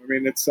all-time. I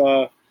mean, it's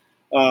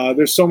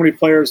there's so many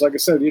players. Like I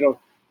said,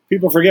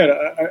 people forget.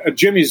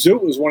 Jimmy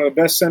Zoot was one of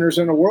the best centers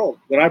in the world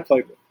that I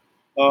played with.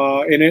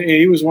 And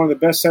he was one of the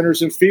best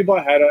centers in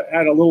FIBA.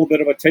 Had a little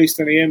bit of a taste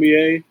in the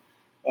NBA.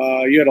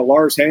 You had a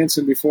Lars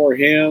Hansen before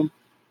him.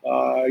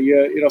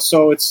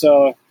 So it's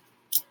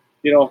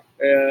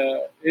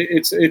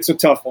it's a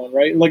tough one,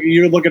 right? Like,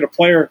 you look at a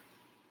player.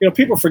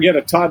 People forget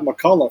of Todd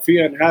McCullough. If he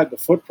hadn't had the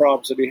foot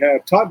problems that he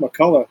had, Todd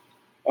McCullough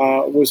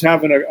was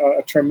having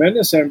a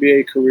tremendous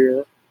NBA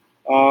career,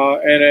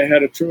 and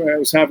had a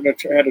tremendous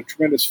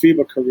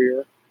FIBA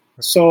career.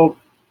 So,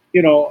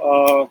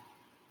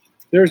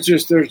 there's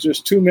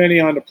just too many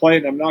on the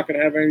plate, and I'm not going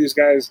to have any of these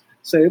guys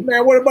say,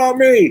 "Man, what about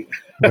me?"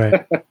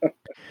 Right.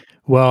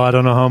 Well, I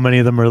don't know how many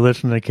of them are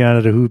listening to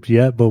Canada Hoops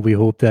yet, but we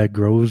hope that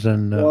grows.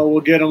 And well,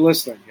 we'll get them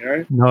listening,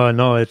 right?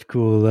 No, it's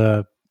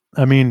cool.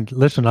 I mean,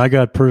 listen, I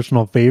got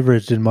personal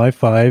favorites in my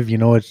 5.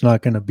 It's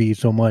not going to be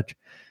so much.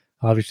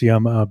 Obviously,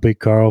 I'm a big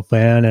Carl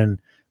fan,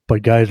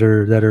 but guys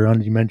that are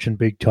you mentioned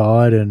Big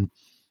Todd, and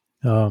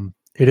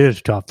it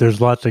is tough. There's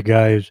lots of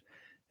guys,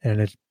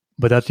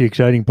 but that's the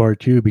exciting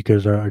part too,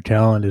 because our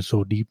talent is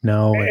so deep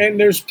now. And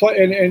there's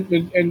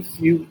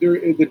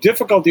the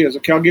difficulty is,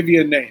 okay, I'll give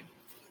you a name,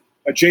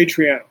 Jay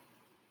Triano.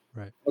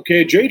 Right.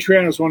 Okay, Jay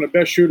Triano is one of the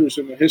best shooters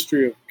in the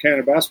history of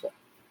Canada basketball.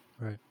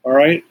 Right. All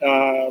right.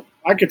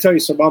 I could tell you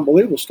some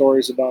unbelievable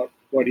stories about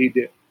what he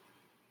did.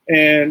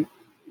 And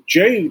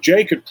Jay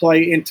could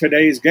play in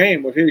today's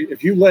game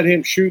if you let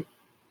him shoot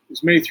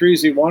as many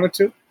threes as he wanted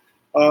to.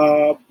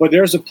 But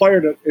there's a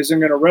player that isn't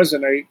going to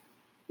resonate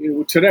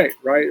today,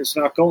 right? It's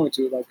not going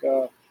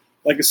to.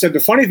 Like I said, the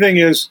funny thing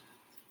is,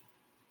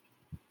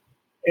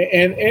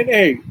 and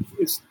hey,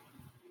 it's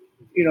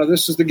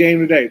this is the game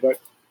today. But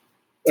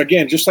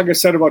again, just like I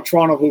said about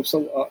Toronto hoops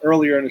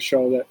earlier in the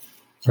show, that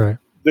right.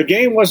 The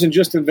game wasn't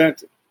just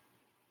invented.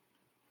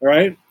 All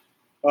right.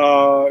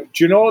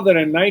 Do you know that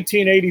in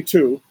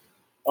 1982,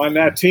 on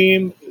that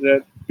team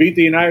that beat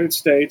the United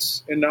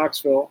States in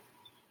Knoxville,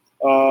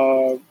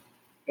 and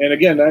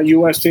again, that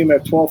U.S. team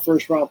had 12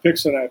 first-round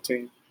picks on that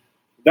team.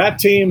 That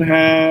team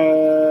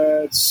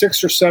had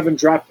 6 or 7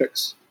 draft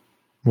picks.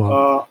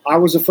 Wow. I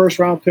was a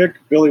first-round pick.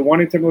 Billy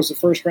Wennington was a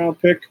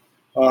first-round pick.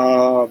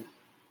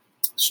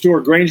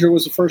 Stuart Granger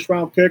was a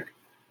first-round pick.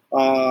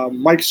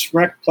 Mike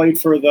Schmeck played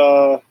for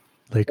the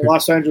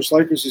Los Angeles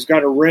Lakers. He's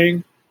got a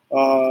ring.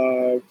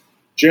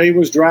 Jay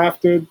was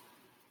drafted.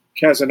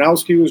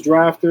 Kazanowski was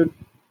drafted.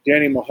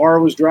 Danny Mahar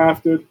was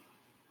drafted.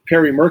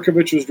 Perry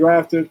Merkovich was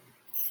drafted.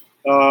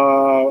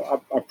 I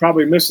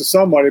probably missed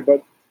somebody,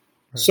 but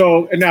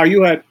so, and now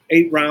you had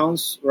 8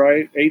 rounds,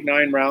 right? 8,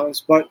 9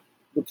 rounds. But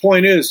the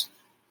point is,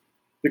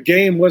 the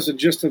game wasn't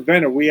just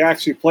invented. We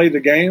actually played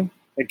the game,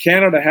 and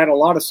Canada had a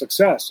lot of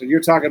success. And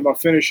you're talking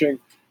about finishing,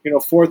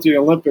 4th in the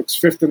Olympics,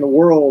 5th in the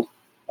world.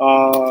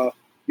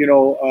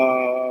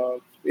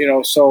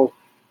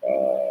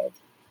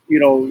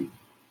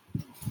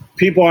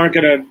 People aren't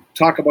going to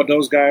talk about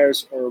those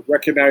guys or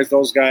recognize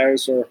those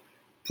guys or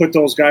put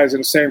those guys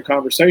in the same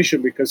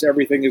conversation because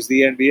everything is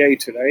the NBA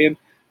today.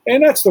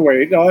 And that's the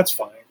way, that's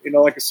fine.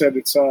 Like I said,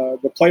 it's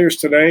the players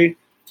today,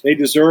 they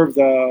deserve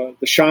the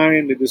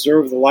shine, they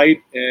deserve the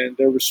light, and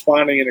they're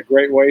responding in a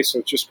great way. So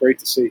it's just great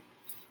to see.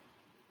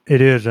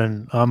 It is,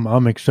 and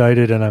I'm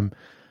excited, and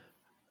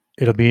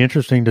it'll be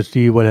interesting to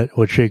see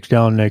what shakes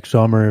down next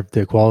summer if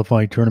the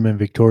qualifying tournament in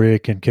Victoria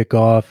can kick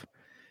off.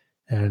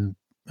 And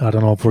I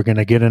don't know if we're going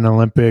to get an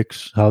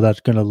Olympics, how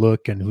that's going to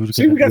look, and who's going to.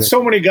 See, we got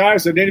so many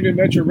guys that didn't even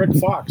mention Rick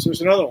Fox.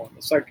 There's another one.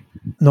 It's like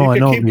I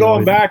know. Keep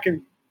going back,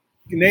 and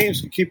names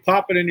can keep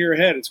popping into your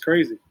head. It's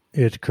crazy.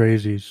 It's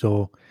crazy.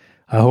 So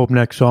I hope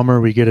next summer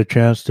we get a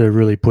chance to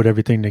really put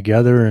everything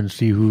together and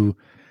see who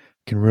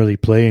can really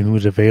play and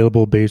who's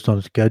available based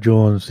on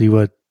schedule and see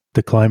what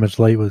the climate's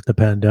like with the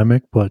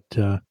pandemic. But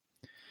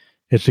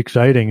it's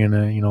exciting. And,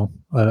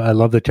 I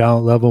love the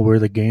talent level where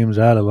the game's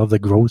at. I love the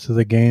growth of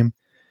the game.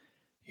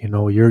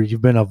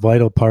 You've been a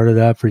vital part of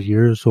that for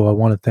years. So I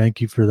want to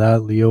thank you for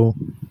that, Leo.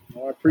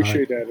 I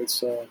appreciate that.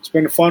 It's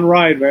been a fun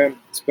ride, man.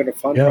 It's been a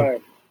fun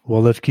ride.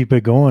 Well, let's keep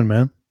it going,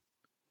 man.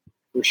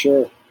 For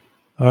sure.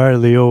 All right,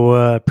 Leo.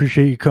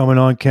 Appreciate you coming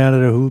on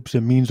Canada Hoops.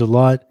 It means a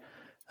lot.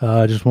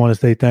 I just want to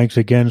say thanks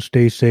again.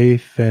 Stay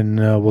safe, and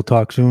we'll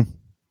talk soon.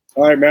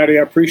 All right, Matty,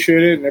 I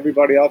appreciate it. And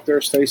everybody out there,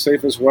 stay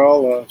safe as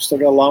well. Still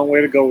got a long way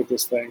to go with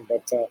this thing.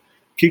 But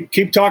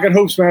keep talking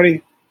hoops,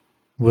 Matty.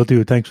 Will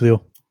do. Thanks,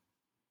 Leo.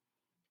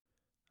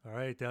 All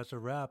right, that's a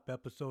wrap.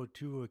 Episode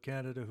 2 of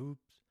Canada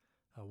Hoops.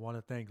 I want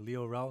to thank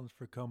Leo Rautins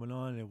for coming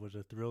on. It was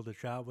a thrill to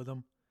chat with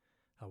him.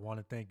 I want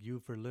to thank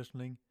you for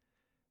listening.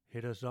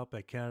 Hit us up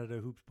at Canada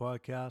Hoops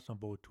Podcast on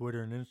both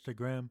Twitter and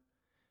Instagram.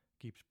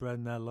 Keep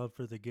spreading that love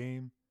for the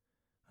game.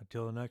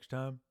 Until the next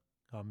time,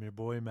 I'm your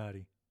boy,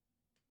 Matty.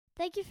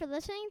 Thank you for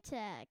listening to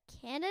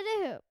Canada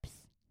Hoops.